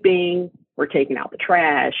 sweeping, we're taking out the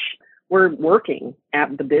trash, we're working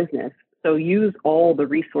at the business. So use all the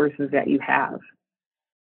resources that you have.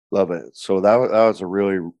 Love it. So that was a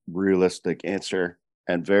really realistic answer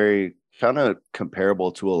and very kind of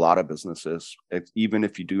comparable to a lot of businesses, even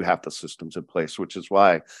if you do have the systems in place, which is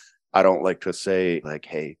why I don't like to say like,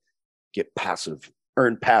 hey,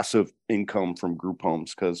 earn passive income from group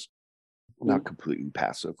homes, because not completely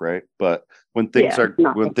passive, right? But when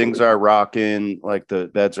things are rocking, like the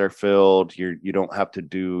beds are filled, you don't have to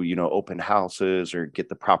do, open houses or get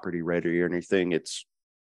the property ready or anything. It's,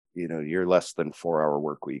 you're less than 4-hour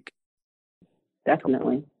work week.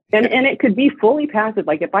 Definitely. And it could be fully passive.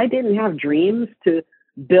 Like if I didn't have dreams to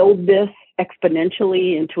build this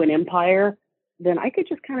exponentially into an empire, then I could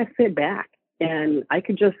just kind of sit back and I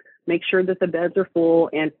could just make sure that the beds are full.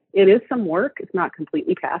 And it is some work. It's not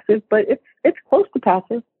completely passive, but it's close to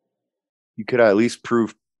passive. You could at least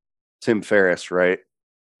prove Tim Ferriss, right?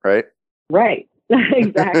 Right.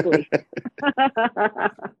 Exactly.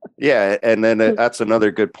 Yeah. And then that's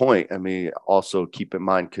another good point. I mean, also keep in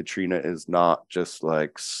mind, Katrina is not just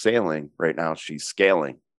like sailing right now. She's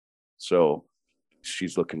scaling. So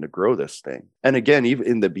she's looking to grow this thing. And again, even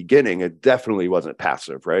in the beginning, it definitely wasn't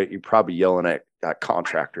passive, right? You're probably yelling at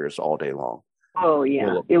contractors all day long. Oh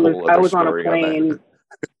yeah. I was on a plane.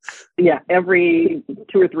 Yeah. Every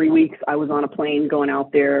 2 or 3 weeks, I was on a plane going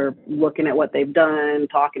out there, looking at what they've done,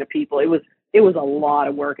 talking to people. It was a lot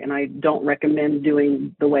of work, and I don't recommend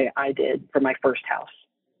doing the way I did for my first house.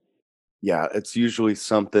 Yeah. It's usually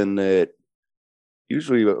something that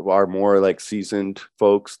usually are more like seasoned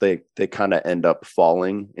folks. They kind of end up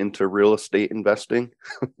falling into real estate investing,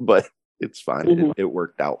 but it's fine. Mm-hmm. It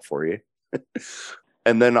worked out for you.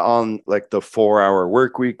 And then on like the 4-hour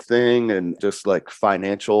work week thing and just like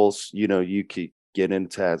financials, you could get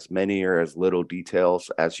into as many or as little details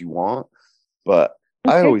as you want. But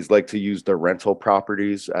okay. I always like to use the rental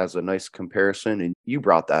properties as a nice comparison. And you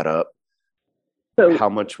brought that up. So how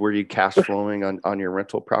much were you cash flowing on your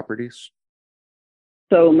rental properties?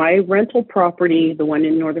 So my rental property, the one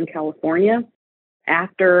in Northern California,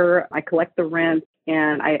 after I collect the rent,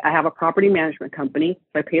 and I have a property management company,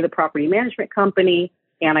 so I pay the property management company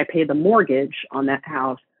and I pay the mortgage on that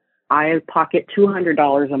house, I pocket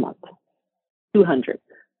 $200 a month, $200.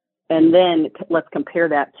 And then let's compare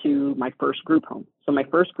that to my first group home. So my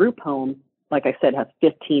first group home, like I said, has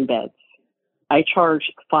 15 beds. I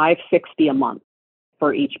charge $560 a month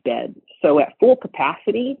for each bed. So at full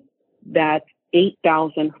capacity, that's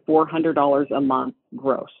 $8,400 a month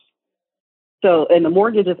gross. So, and the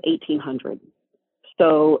mortgage is $1,800.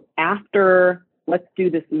 So after, let's do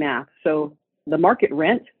this math. So the market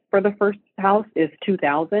rent for the first house is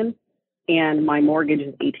 $2,000 and my mortgage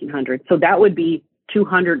is $1,800. So that would be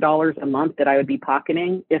 $200 a month that I would be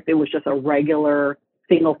pocketing if it was just a regular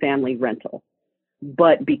single family rental.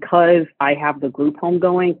 But because I have the group home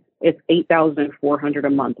going, it's $8,400 a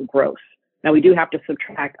month gross. Now we do have to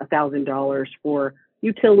subtract $1,000 for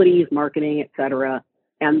utilities, marketing, et cetera,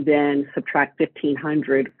 and then subtract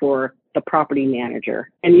 $1,500 for the property manager.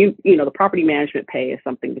 And the property management pay is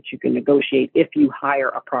something that you can negotiate if you hire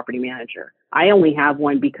a property manager. I only have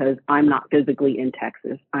one because I'm not physically in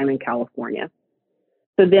Texas. I'm in California.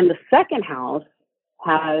 So then the second house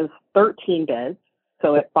has 13 beds.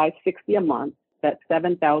 So at $560 a month, that's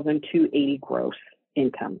 $7,280 gross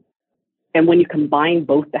income. And when you combine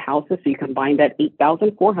both the houses, so you combine that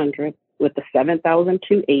 $8,400 with the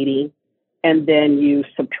 $7,280, and then you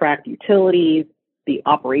subtract utilities, the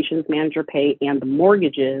operations manager pay, and the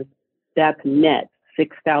mortgages, that's net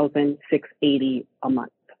 $6,680 a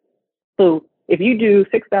month. So if you do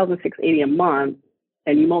 $6,680 a month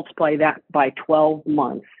and you multiply that by 12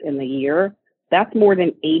 months in the year, that's more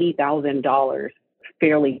than $80,000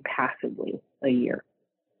 fairly passively a year.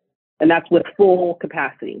 And that's with full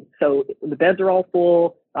capacity. So the beds are all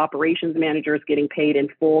full. The operations manager is getting paid in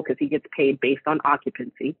full because he gets paid based on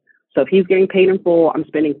occupancy. So if he's getting paid in full, I'm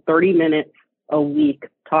spending 30 minutes a week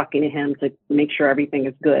talking to him to make sure everything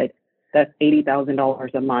is good. That's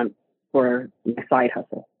 $80,000 a month for my side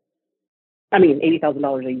hustle. I mean,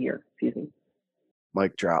 $80,000 a year, excuse me.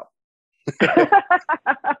 Mic drop.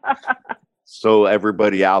 So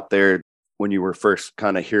everybody out there, when you were first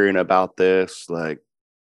kind of hearing about this, like,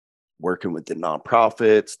 working with the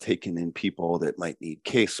nonprofits, taking in people that might need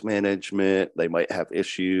case management, they might have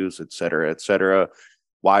issues, et cetera, et cetera.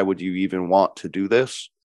 Why would you even want to do this?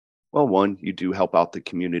 Well, one, you do help out the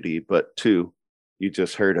community, but two, you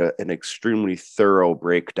just heard an extremely thorough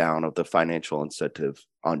breakdown of the financial incentive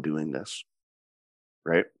on doing this,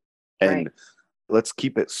 right? Right. And let's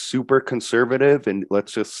keep it super conservative, and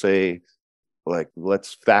let's just say, like,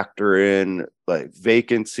 let's factor in like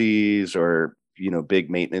vacancies or, big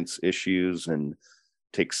maintenance issues and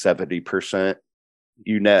take 70%.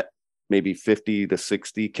 You net maybe 50 to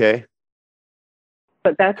 60K.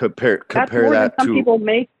 But Compare that's compare more than that some to people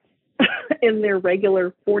make in their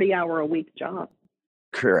regular 40-hour-a-week job.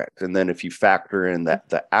 correct. And then if you factor in that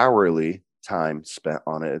the hourly time spent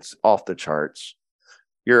on it, it's off the charts.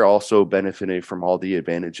 You're also benefiting from all the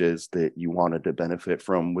advantages that you wanted to benefit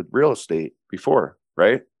from with real estate before,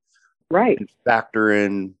 right? Right. And factor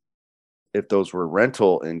in if those were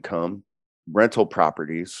rental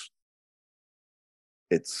properties,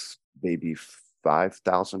 it's maybe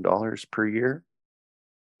 $5,000 per year.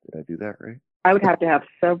 Did I do that right? I would have to have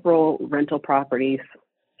several rental properties,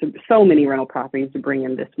 so many rental properties to bring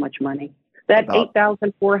in this much money. That's About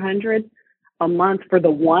 8,400 a month for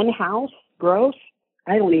the one house gross.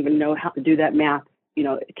 I don't even know how to do that math.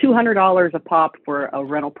 $200 a pop for a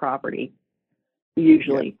rental property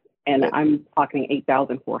usually, and I'm talking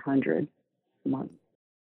 8,400 a month.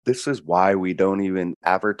 This is why we don't even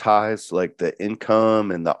advertise like the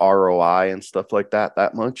income and the ROI and stuff like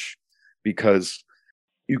that much, because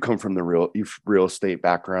you come from the real estate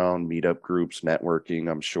background, meetup groups, networking.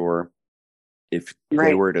 I'm sure if they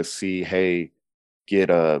Right. were to see, hey,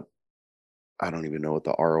 I don't even know what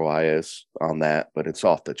the ROI is on that, but it's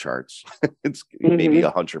off the charts. It's maybe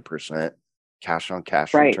 100% cash on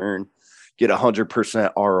cash Right. return. Get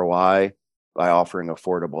 100% ROI by offering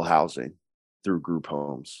affordable housing through group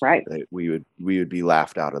homes. Right. We would be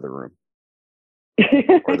laughed out of the room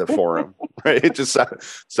or the forum. Right? It just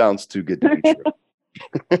sounds too good to be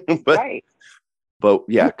true. Right. But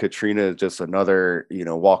yeah, Katrina is just another,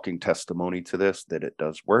 walking testimony to this, that it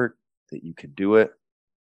does work, that you can do it.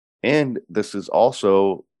 And this is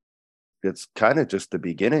also, it's kind of just the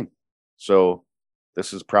beginning. So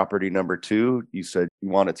this is property number 2. You said you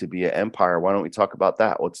want it to be an empire. Why don't we talk about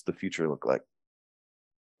that? What's the future look like?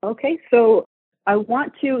 Okay, so I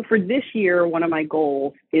want to, for this year, one of my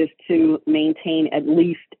goals is to maintain at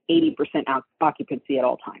least 80% occupancy at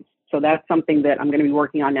all times. So that's something that I'm going to be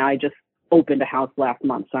working on now. I just opened a house last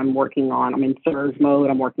month, so I'm in surge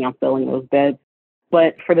mode. I'm working on filling those beds.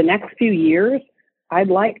 But for the next few years, I'd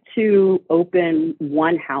like to open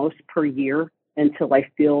one house per year until I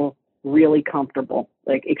feel really comfortable,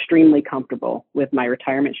 like extremely comfortable with my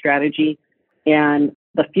retirement strategy. And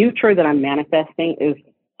the future that I'm manifesting is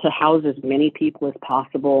to house as many people as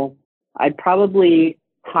possible. I'd probably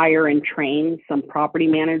hire and train some property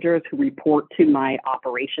managers who report to my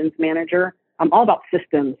operations manager. I'm all about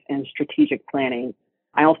systems and strategic planning.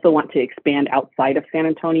 I also want to expand outside of San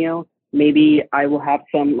Antonio. Maybe I will have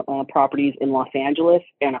some properties in Los Angeles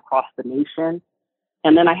and across the nation.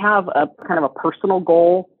 And then I have a kind of a personal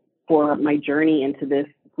goal for my journey into this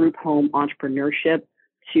group home entrepreneurship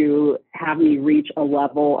to have me reach a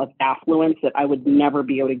level of affluence that I would never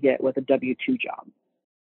be able to get with a W-2 job.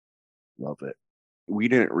 Love it. We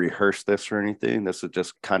didn't rehearse this or anything. This is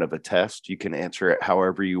just kind of a test. You can answer it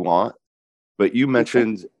however you want. But you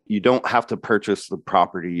mentioned you don't have to purchase the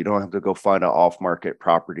property. You don't have to go find an off-market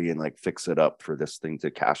property and like fix it up for this thing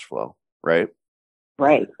to cash flow, right?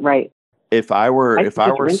 Right. If I were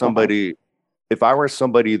somebody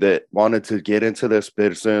that wanted to get into this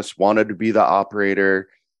business, wanted to be the operator,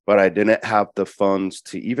 but I didn't have the funds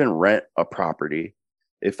to even rent a property.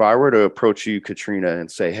 If I were to approach you, Katrina,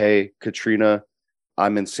 and say, hey, Katrina,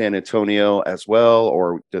 I'm in San Antonio as well,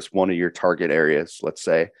 or just one of your target areas, let's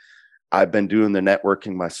say, I've been doing the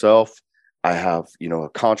networking myself. I have, a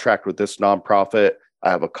contract with this nonprofit. I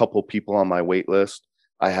have a couple people on my wait list.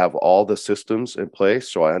 I have all the systems in place,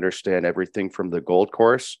 so I understand everything from the gold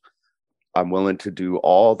course. I'm willing to do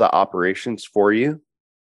all the operations for you.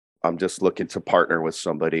 I'm just looking to partner with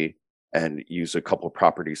somebody and use a couple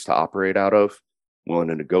properties to operate out of. Willing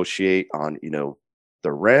to negotiate on,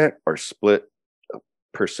 the rent or split a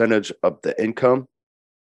percentage of the income.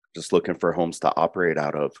 Just looking for homes to operate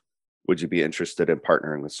out of. Would you be interested in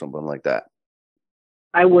partnering with someone like that?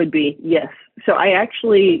 I would be, yes. So I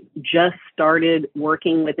actually just started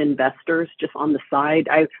working with investors just on the side.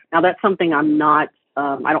 Now that's something I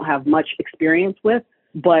don't have much experience with,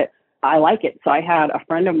 but I like it. So I had a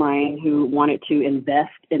friend of mine who wanted to invest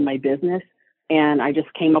in my business, and I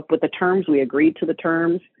just came up with the terms. We agreed to the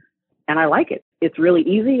terms, and I like it. It's really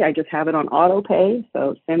easy. I just have it on auto pay,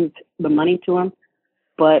 so send the money to them.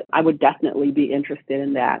 But I would definitely be interested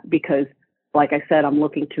in that because, like I said, I'm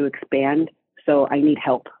looking to expand, so I need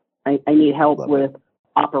help. I need help with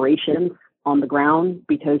operations on the ground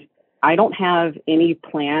because I don't have any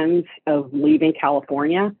plans of leaving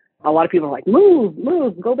California. A lot of people are like,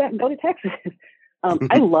 move, go back, go to Texas.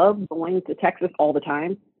 I love going to Texas all the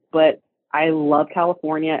time, but I love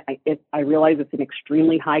California. I realize it's an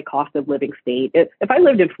extremely high cost of living state. If I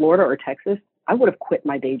lived in Florida or Texas, I would have quit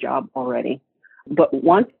my day job already. But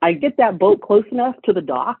once I get that boat close enough to the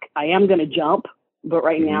dock, I am going to jump. But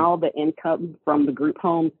right now, the income from the group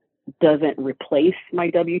home doesn't replace my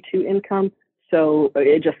W-2 income. So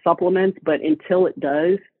it just supplements. But until it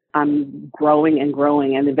does, I'm growing and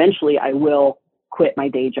growing. And eventually I will quit my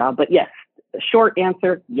day job. But yes, the short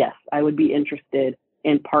answer, yes, I would be interested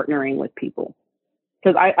in partnering with people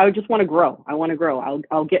because I just want to grow. I want to grow.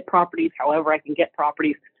 I'll get properties however I can get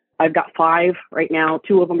properties. I've got 5 right now.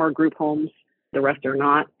 2 of them are group homes. The rest are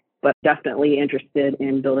not, but definitely interested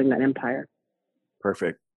in building that empire.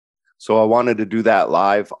 Perfect. So I wanted to do that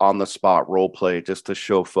live on the spot role play just to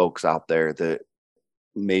show folks out there that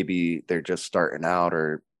maybe they're just starting out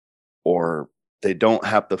or they don't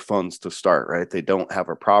have the funds to start, right? They don't have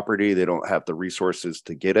a property, they don't have the resources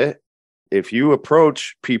to get it. If you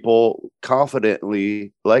approach people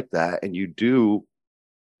confidently like that and you do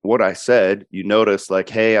what I said, you notice like,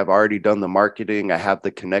 hey, I've already done the marketing, I have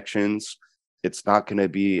the connections. It's not going to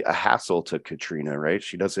be a hassle to Katrina, right?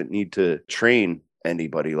 She doesn't need to train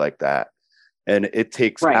anybody like that. And it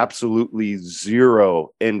takes absolutely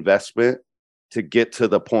zero investment to get to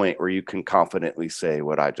the point where you can confidently say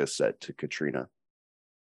what I just said to Katrina.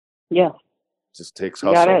 Yeah. Just takes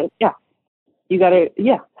hustle. You gotta,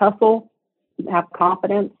 hustle, have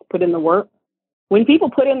confidence, put in the work. When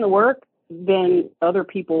people put in the work, then other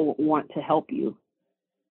people want to help you.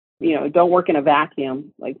 You know, don't work in a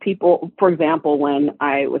vacuum. Like people, for example, when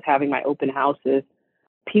I was having my open houses,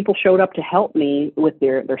 people showed up to help me with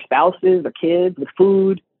their spouses, their kids, with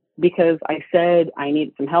food, because I said I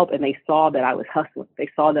needed some help and they saw that I was hustling. They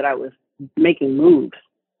saw that I was making moves.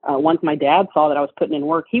 Once my dad saw that I was putting in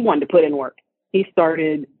work, he wanted to put in work. He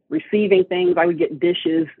started receiving things. I would get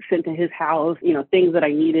dishes sent to his house, you know, things that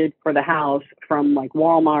I needed for the house from like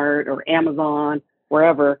Walmart or Amazon,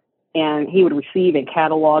 wherever. And he would receive and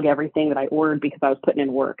catalog everything that I ordered because I was putting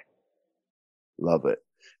in work. Love it.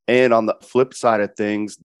 And on the flip side of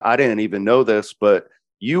things, I didn't even know this, but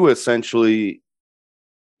you essentially,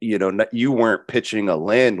 you know, you weren't pitching a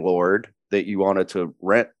landlord that you wanted to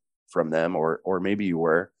rent from them, or maybe you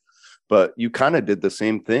were, but you kind of did the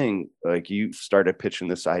same thing. Like you started pitching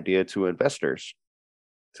this idea to investors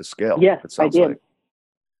to scale. Yes, I did.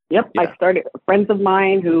 Yeah. I started friends of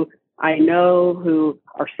mine who I know who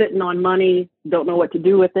are sitting on money, don't know what to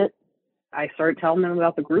do with it. I started telling them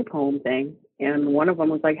about the group home thing. And one of them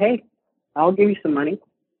was like, hey, I'll give you some money.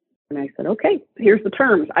 And I said, okay, here's the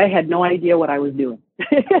terms. I had no idea what I was doing.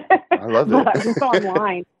 I love it. But I went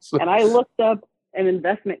online and I looked up an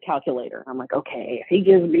investment calculator. I'm like, okay, if he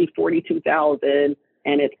gives me $42,000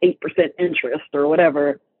 and it's 8% interest or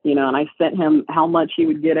whatever, you know, and I sent him how much he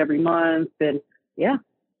would get every month. And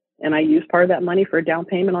and I used part of that money for a down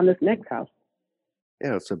payment on this next house.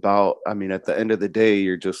 Yeah, it's about, I mean, at the end of the day,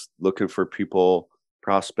 you're just looking for people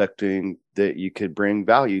prospecting that you could bring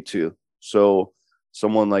value to. So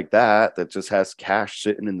someone like that just has cash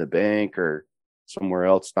sitting in the bank or somewhere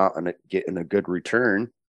else not getting a good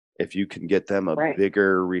return, if you can get them a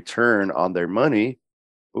bigger return on their money,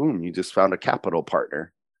 boom, you just found a capital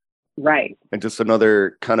partner. Right. And just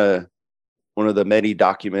another kind of one of the many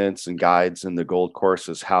documents and guides in the Gold Course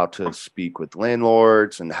is how to speak with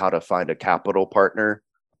landlords and how to find a capital partner.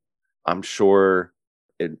 I'm sure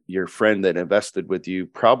your friend that invested with you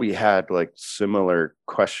probably had like similar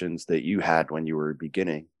questions that you had when you were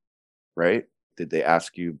beginning, right? Did they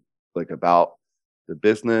ask you like about the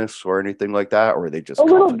business or anything like that? Or were they just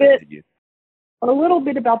confident in you? A little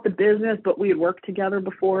bit about the business, but we had worked together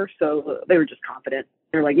before. So they were just confident.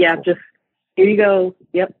 They're like, yeah, cool. Just here you go.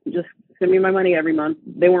 Yep. Just send me my money every month.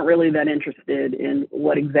 They weren't really that interested in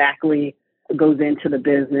what exactly goes into the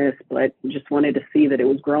business, but just wanted to see that it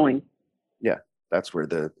was growing. Yeah. That's where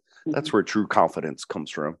that's where true confidence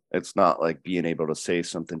comes from. It's not like being able to say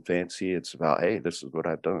something fancy. It's about, hey, this is what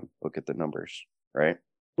I've done. Look at the numbers. Right.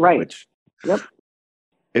 Right. Which,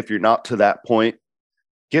 if you're not to that point,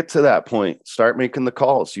 get to that point. Start making the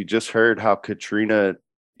calls. You just heard how Katrina,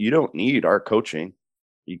 you don't need our coaching.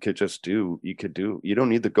 You could you don't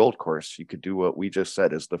need the Gold Course. You could do what we just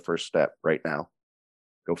said is the first step right now.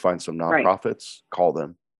 Go find some nonprofits, call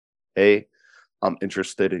them. Hey, I'm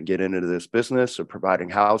interested in getting into this business of providing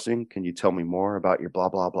housing. Can you tell me more about your blah,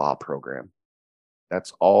 blah, blah program?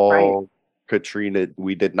 That's Right. all Katrina.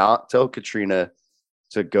 We did not tell Katrina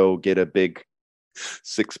to go get a big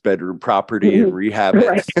 6-bedroom property and rehab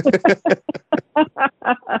Right. it.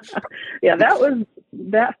 Yeah,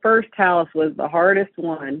 that first house was the hardest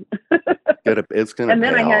one. It's gonna And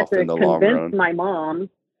then pay I had off to in the long convince run. my mom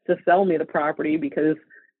to sell me the property because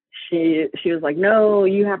she was like, "No,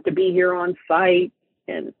 you have to be here on site,"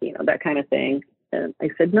 and that kind of thing. And I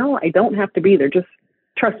said, "No, I don't have to be there. Just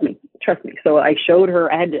trust me, trust me." So I showed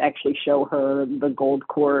her. I had to actually show her the gold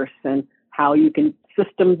course and how you can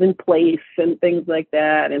systems in place and things like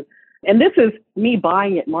that. And this is me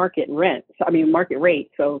buying at market rent. So, I mean, market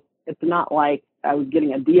rate. So it's not like I was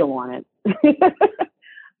getting a deal on it,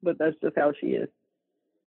 but that's just how she is.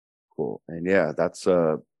 Cool. And yeah, that's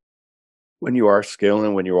when you are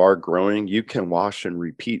scaling, when you are growing, you can wash and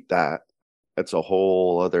repeat that. That's a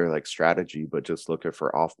whole other like strategy, but just looking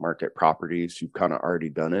for off market properties, you've kind of already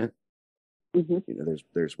done it. Hmm.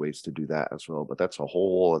 There's ways to do that as well, but that's a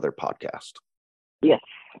whole other podcast. Yes,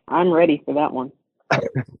 I'm ready for that one.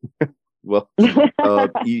 Well,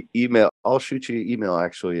 email. I'll shoot you an email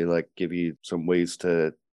actually, like give you some ways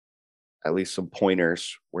to at least some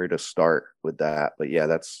pointers where to start with that. But yeah,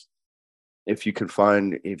 that's if you could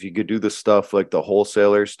do the stuff like the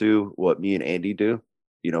wholesalers do, what me and Andy do,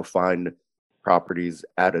 find properties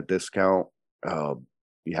at a discount.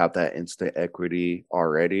 You have that instant equity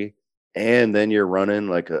already. And then you're running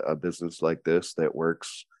like a business like this that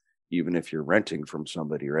works even if you're renting from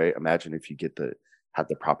somebody, right? Imagine if you have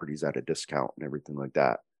the properties at a discount and everything like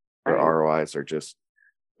that. The Right. ROIs are just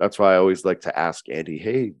that's why I always like to ask Andy,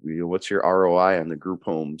 hey, what's your ROI on the group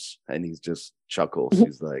homes? And he just chuckles.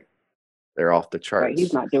 He's like, they're off the Right.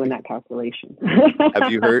 He's charts. not doing that calculation.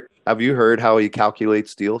 Have you heard how he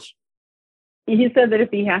calculates deals? He said that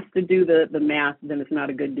if he has to do the math, then it's not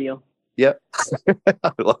a good deal. Yep.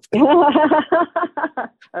 I love it.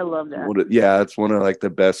 I love that. Yeah, it's one of like the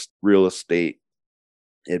best real estate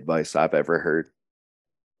advice I've ever heard.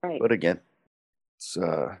 Right. But again, it's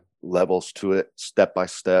levels to it, step by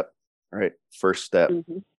step. Right. First step,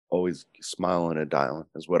 Hmm. always smiling and dialing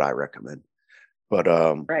is what I recommend. But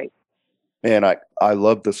Right. man, I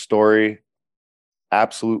love the story.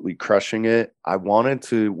 Absolutely crushing it.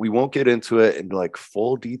 We won't get into it in like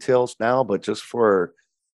full details now, but just for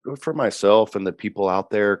myself and the people out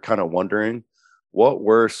there kind of wondering, what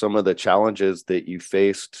were some of the challenges that you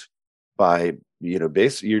faced by,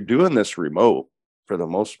 basically you're doing this remote for the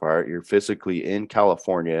most part. You're physically in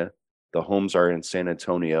California. The homes are in San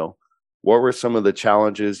Antonio. What were some of the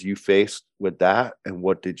challenges you faced with that? And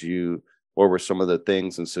what were some of the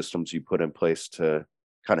things and systems you put in place to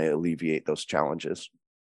kind of alleviate those challenges?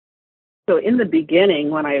 So in the beginning,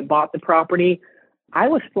 when I bought the property, I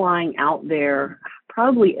was flying out there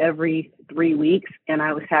probably every 3 weeks, and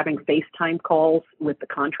I was having FaceTime calls with the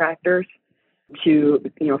contractors to,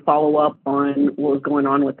 follow up on what was going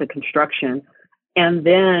on with the construction. And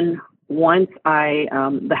then once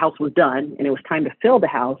the house was done and it was time to fill the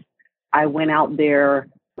house, I went out there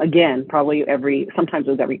again, probably sometimes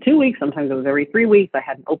it was every 2 weeks, sometimes it was every 3 weeks. I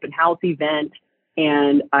had an open house event,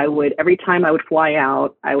 and every time I would fly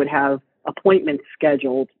out, I would have appointments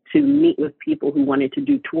scheduled to meet with people who wanted to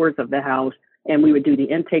do tours of the house. And we would do the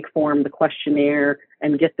intake form, the questionnaire,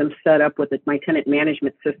 and get them set up with my tenant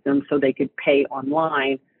management system so they could pay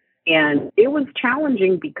online. And it was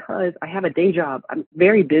challenging because I have a day job. I'm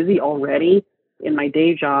very busy already in my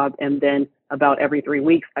day job. And then about every 3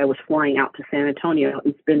 weeks, I was flying out to San Antonio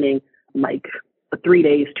and spending like 3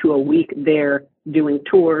 days to a week there doing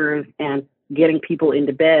tours and getting people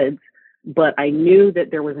into beds. But I knew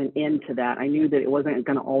that there was an end to that. I knew that it wasn't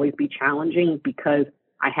going to always be challenging because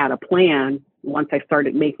I had a plan once I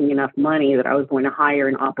started making enough money that I was going to hire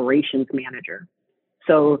an operations manager.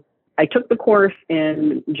 So I took the course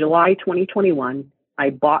in July 2021.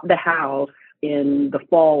 I bought the house in the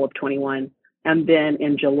fall of 21. And then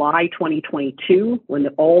in July 2022, when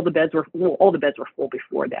all the beds were full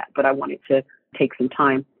before that, but I wanted to take some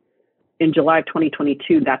time. In July of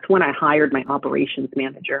 2022, that's when I hired my operations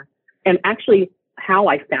manager. And actually, how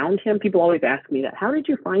I found him, people always ask me that. How did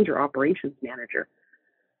you find your operations manager?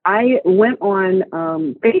 I went on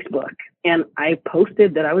Facebook and I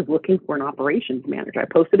posted that I was looking for an operations manager. I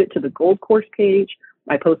posted it to the Gold Course page.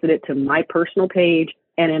 I posted it to my personal page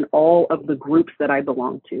and in all of the groups that I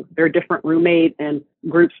belong to. There are different roommate and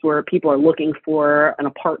groups where people are looking for an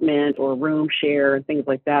apartment or a room share and things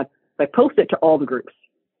like that. So I posted it to all the groups.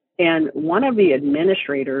 And one of the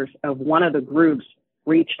administrators of one of the groups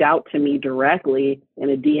reached out to me directly in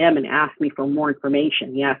a DM and asked me for more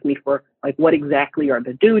information. He asked me for like, what exactly are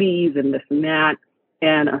the duties and this and that.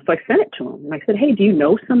 And so I sent it to him and I said, hey, do you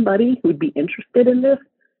know somebody who'd be interested in this?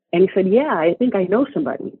 And he said, yeah, I think I know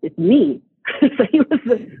somebody. It's me. So he was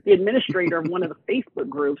the administrator of one of the Facebook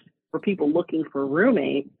groups for people looking for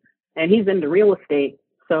roommates, and he's into real estate.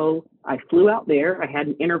 So I flew out there. I had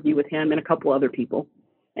an interview with him and a couple other people,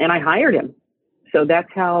 and I hired him. So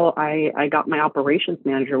that's how I got my operations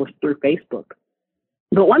manager, was through Facebook.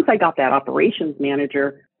 But once I got that operations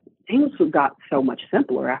manager, things got so much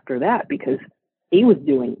simpler after that, because he was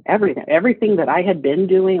doing everything that I had been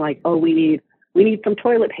doing. Like, oh, we need some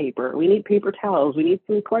toilet paper. We need paper towels. We need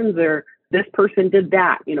some cleanser. This person did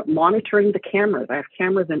that, monitoring the cameras. I have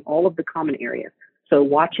cameras in all of the common areas. So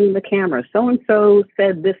watching the cameras, so-and-so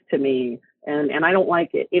said this to me, and I don't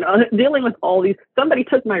like it. Dealing with all these, somebody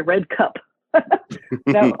took my red cup.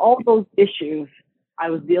 All those issues I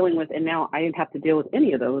was dealing with, and now I didn't have to deal with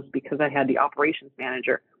any of those because I had the operations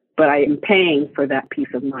manager, but I am paying for that peace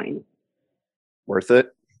of mind. Worth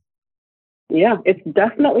it? Yeah, it's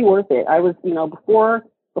definitely worth it. I was,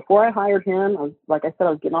 before I hired him, I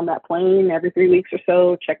was getting on that plane every 3 weeks or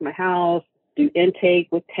so, check my house, do intake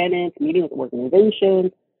with tenants, meeting with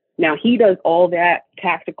organizations. Now he does all that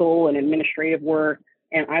tactical and administrative work,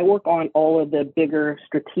 and I work on all of the bigger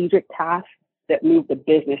strategic tasks that move the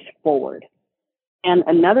business forward. And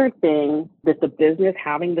another thing that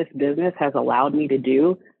having this business has allowed me to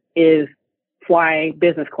do is fly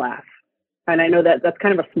business class. And I know that that's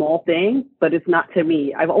kind of a small thing, but it's not to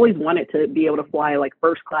me. I've always wanted to be able to fly like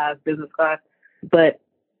first class, business class, but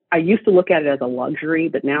I used to look at it as a luxury,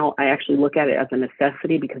 but now I actually look at it as a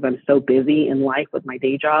necessity because I'm so busy in life with my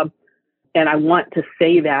day job. And I want to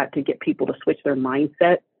say that to get people to switch their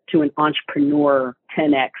mindset to an entrepreneur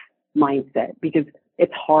 10X mindset, because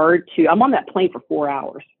it's hard I'm on that plane for 4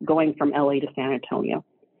 hours going from LA to San Antonio.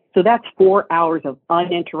 So that's 4 hours of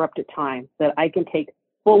uninterrupted time that I can take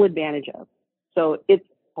full advantage of. So it's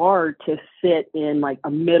hard to sit in like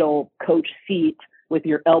a middle coach seat with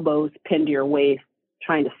your elbows pinned to your waist,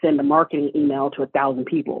 trying to send a marketing email to 1,000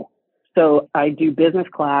 people. So I do business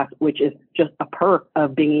class, which is just a perk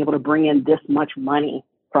of being able to bring in this much money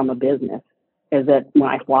from a business, is that when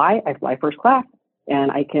I fly first class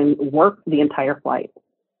and I can work the entire flight.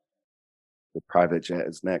 The private jet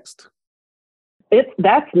is next.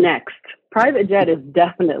 That's next. Private jet is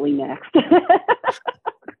definitely next.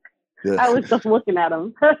 I was just looking at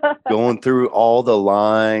them. Going through all the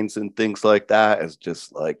lines and things like that is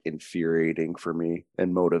just like infuriating for me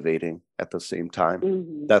and motivating at the same time.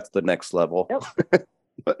 Mm-hmm. That's the next level. Yep.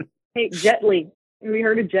 Hey, Jetly. Have you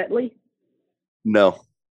heard of Jetly? No.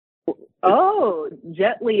 Oh,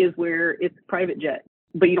 Jetly is where it's private jet,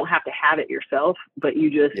 but you don't have to have it yourself, but you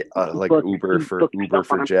just like Uber for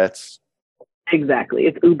jets. Exactly.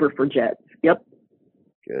 It's Uber for jets. Yep.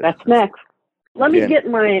 Good. That's next. Let me get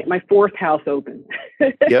my fourth house open.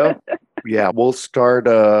 Yeah. We'll start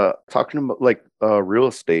talking about like real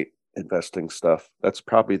estate investing stuff. That's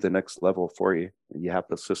probably the next level for you. You have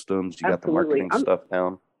the systems, you got the marketing stuff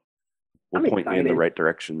down. We'll point you in the right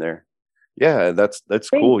direction there. Yeah, that's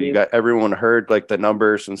cool. You got everyone heard like the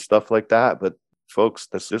numbers and stuff like that, but folks,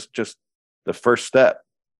 this is just the first step,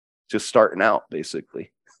 just starting out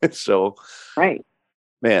basically. So, right,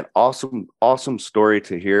 man, awesome story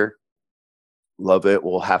to hear. Love it.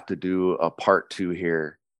 We'll have to do a part 2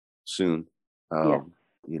 here soon. A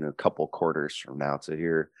couple quarters from now to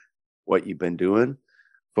hear what you've been doing.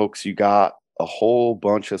 Folks, you got a whole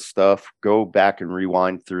bunch of stuff. Go back and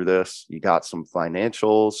rewind through this. You got some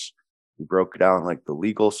financials. You broke down like the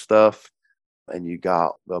legal stuff, and you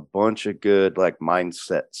got a bunch of good like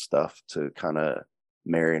mindset stuff to kind of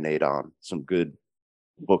marinate on. Some good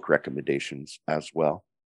book recommendations as well.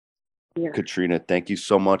 Yeah. Katrina, thank you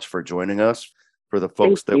so much for joining us. For the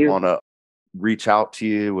folks that want to reach out to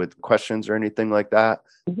you with questions or anything like that,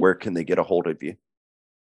 where can they get a hold of you?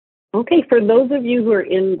 Okay, for those of you who are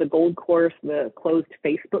in the Gold Course, the closed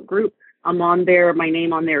Facebook group, I'm on there. My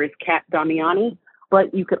name on there is Kat Damiani,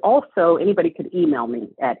 but you could also, anybody could email me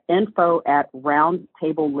at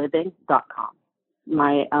info@roundtableliving.com.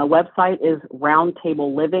 My website is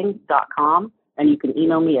roundtableliving.com, and you can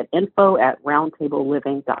email me at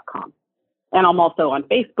info@roundtableliving.com. And I'm also on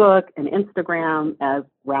Facebook and Instagram as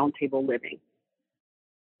Roundtable Living.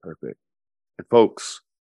 Perfect. And folks,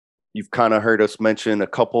 you've kind of heard us mention a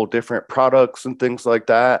couple different products and things like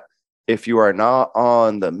that. If you are not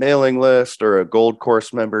on the mailing list or a Gold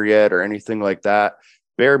Course member yet or anything like that,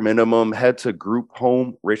 bare minimum, head to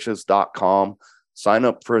grouphomerishes.com, sign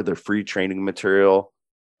up for the free training material.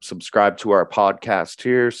 subscribe to our podcast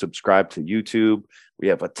here, subscribe to YouTube. We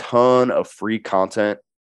have a ton of free content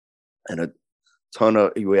and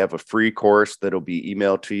we have a free course that'll be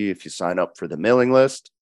emailed to you if you sign up for the mailing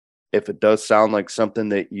list. If it does sound like something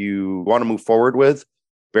that you want to move forward with,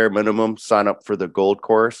 bare minimum, sign up for the gold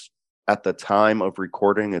course. At the time of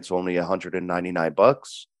recording, it's only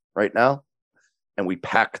 $199 right now. And we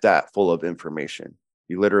pack that full of information.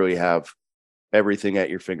 You literally have everything at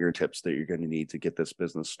your fingertips that you're going to need to get this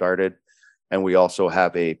business started. And we also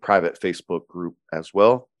have a private Facebook group as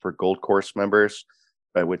well for gold course members,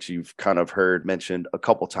 by which you've kind of heard mentioned a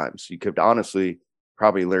couple times. You could honestly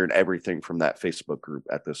probably learn everything from that Facebook group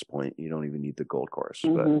at this point. You don't even need the gold course.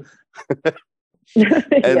 But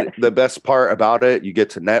and the best part about it, you get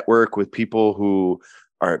to network with people who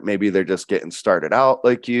are, maybe they're just getting started out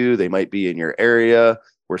like you. They might be in your area.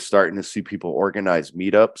 We're starting to see people organize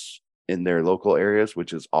meetups in their local areas,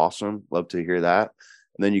 which is awesome. Love to hear that.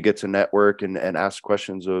 And then you get to network and ask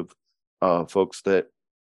questions of folks that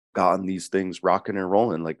gotten these things rocking and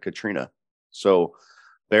rolling, like Katrina. So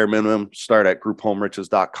bare minimum, start at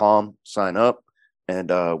grouphomeriches.com, sign up.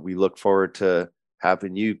 And we look forward to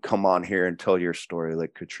having you come on here and tell your story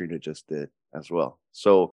like Katrina just did as well.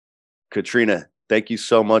 So Katrina, thank you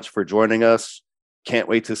so much for joining us. Can't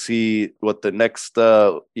wait to see what the next,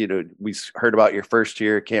 we heard about your first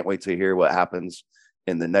year. Can't wait to hear what happens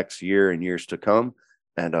in the next year and years to come.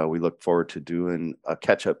 And we look forward to doing a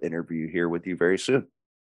catch-up interview here with you very soon.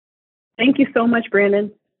 Thank you so much,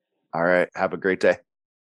 Brandon. All right. Have a great day.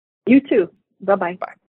 You too. Bye-bye. Bye.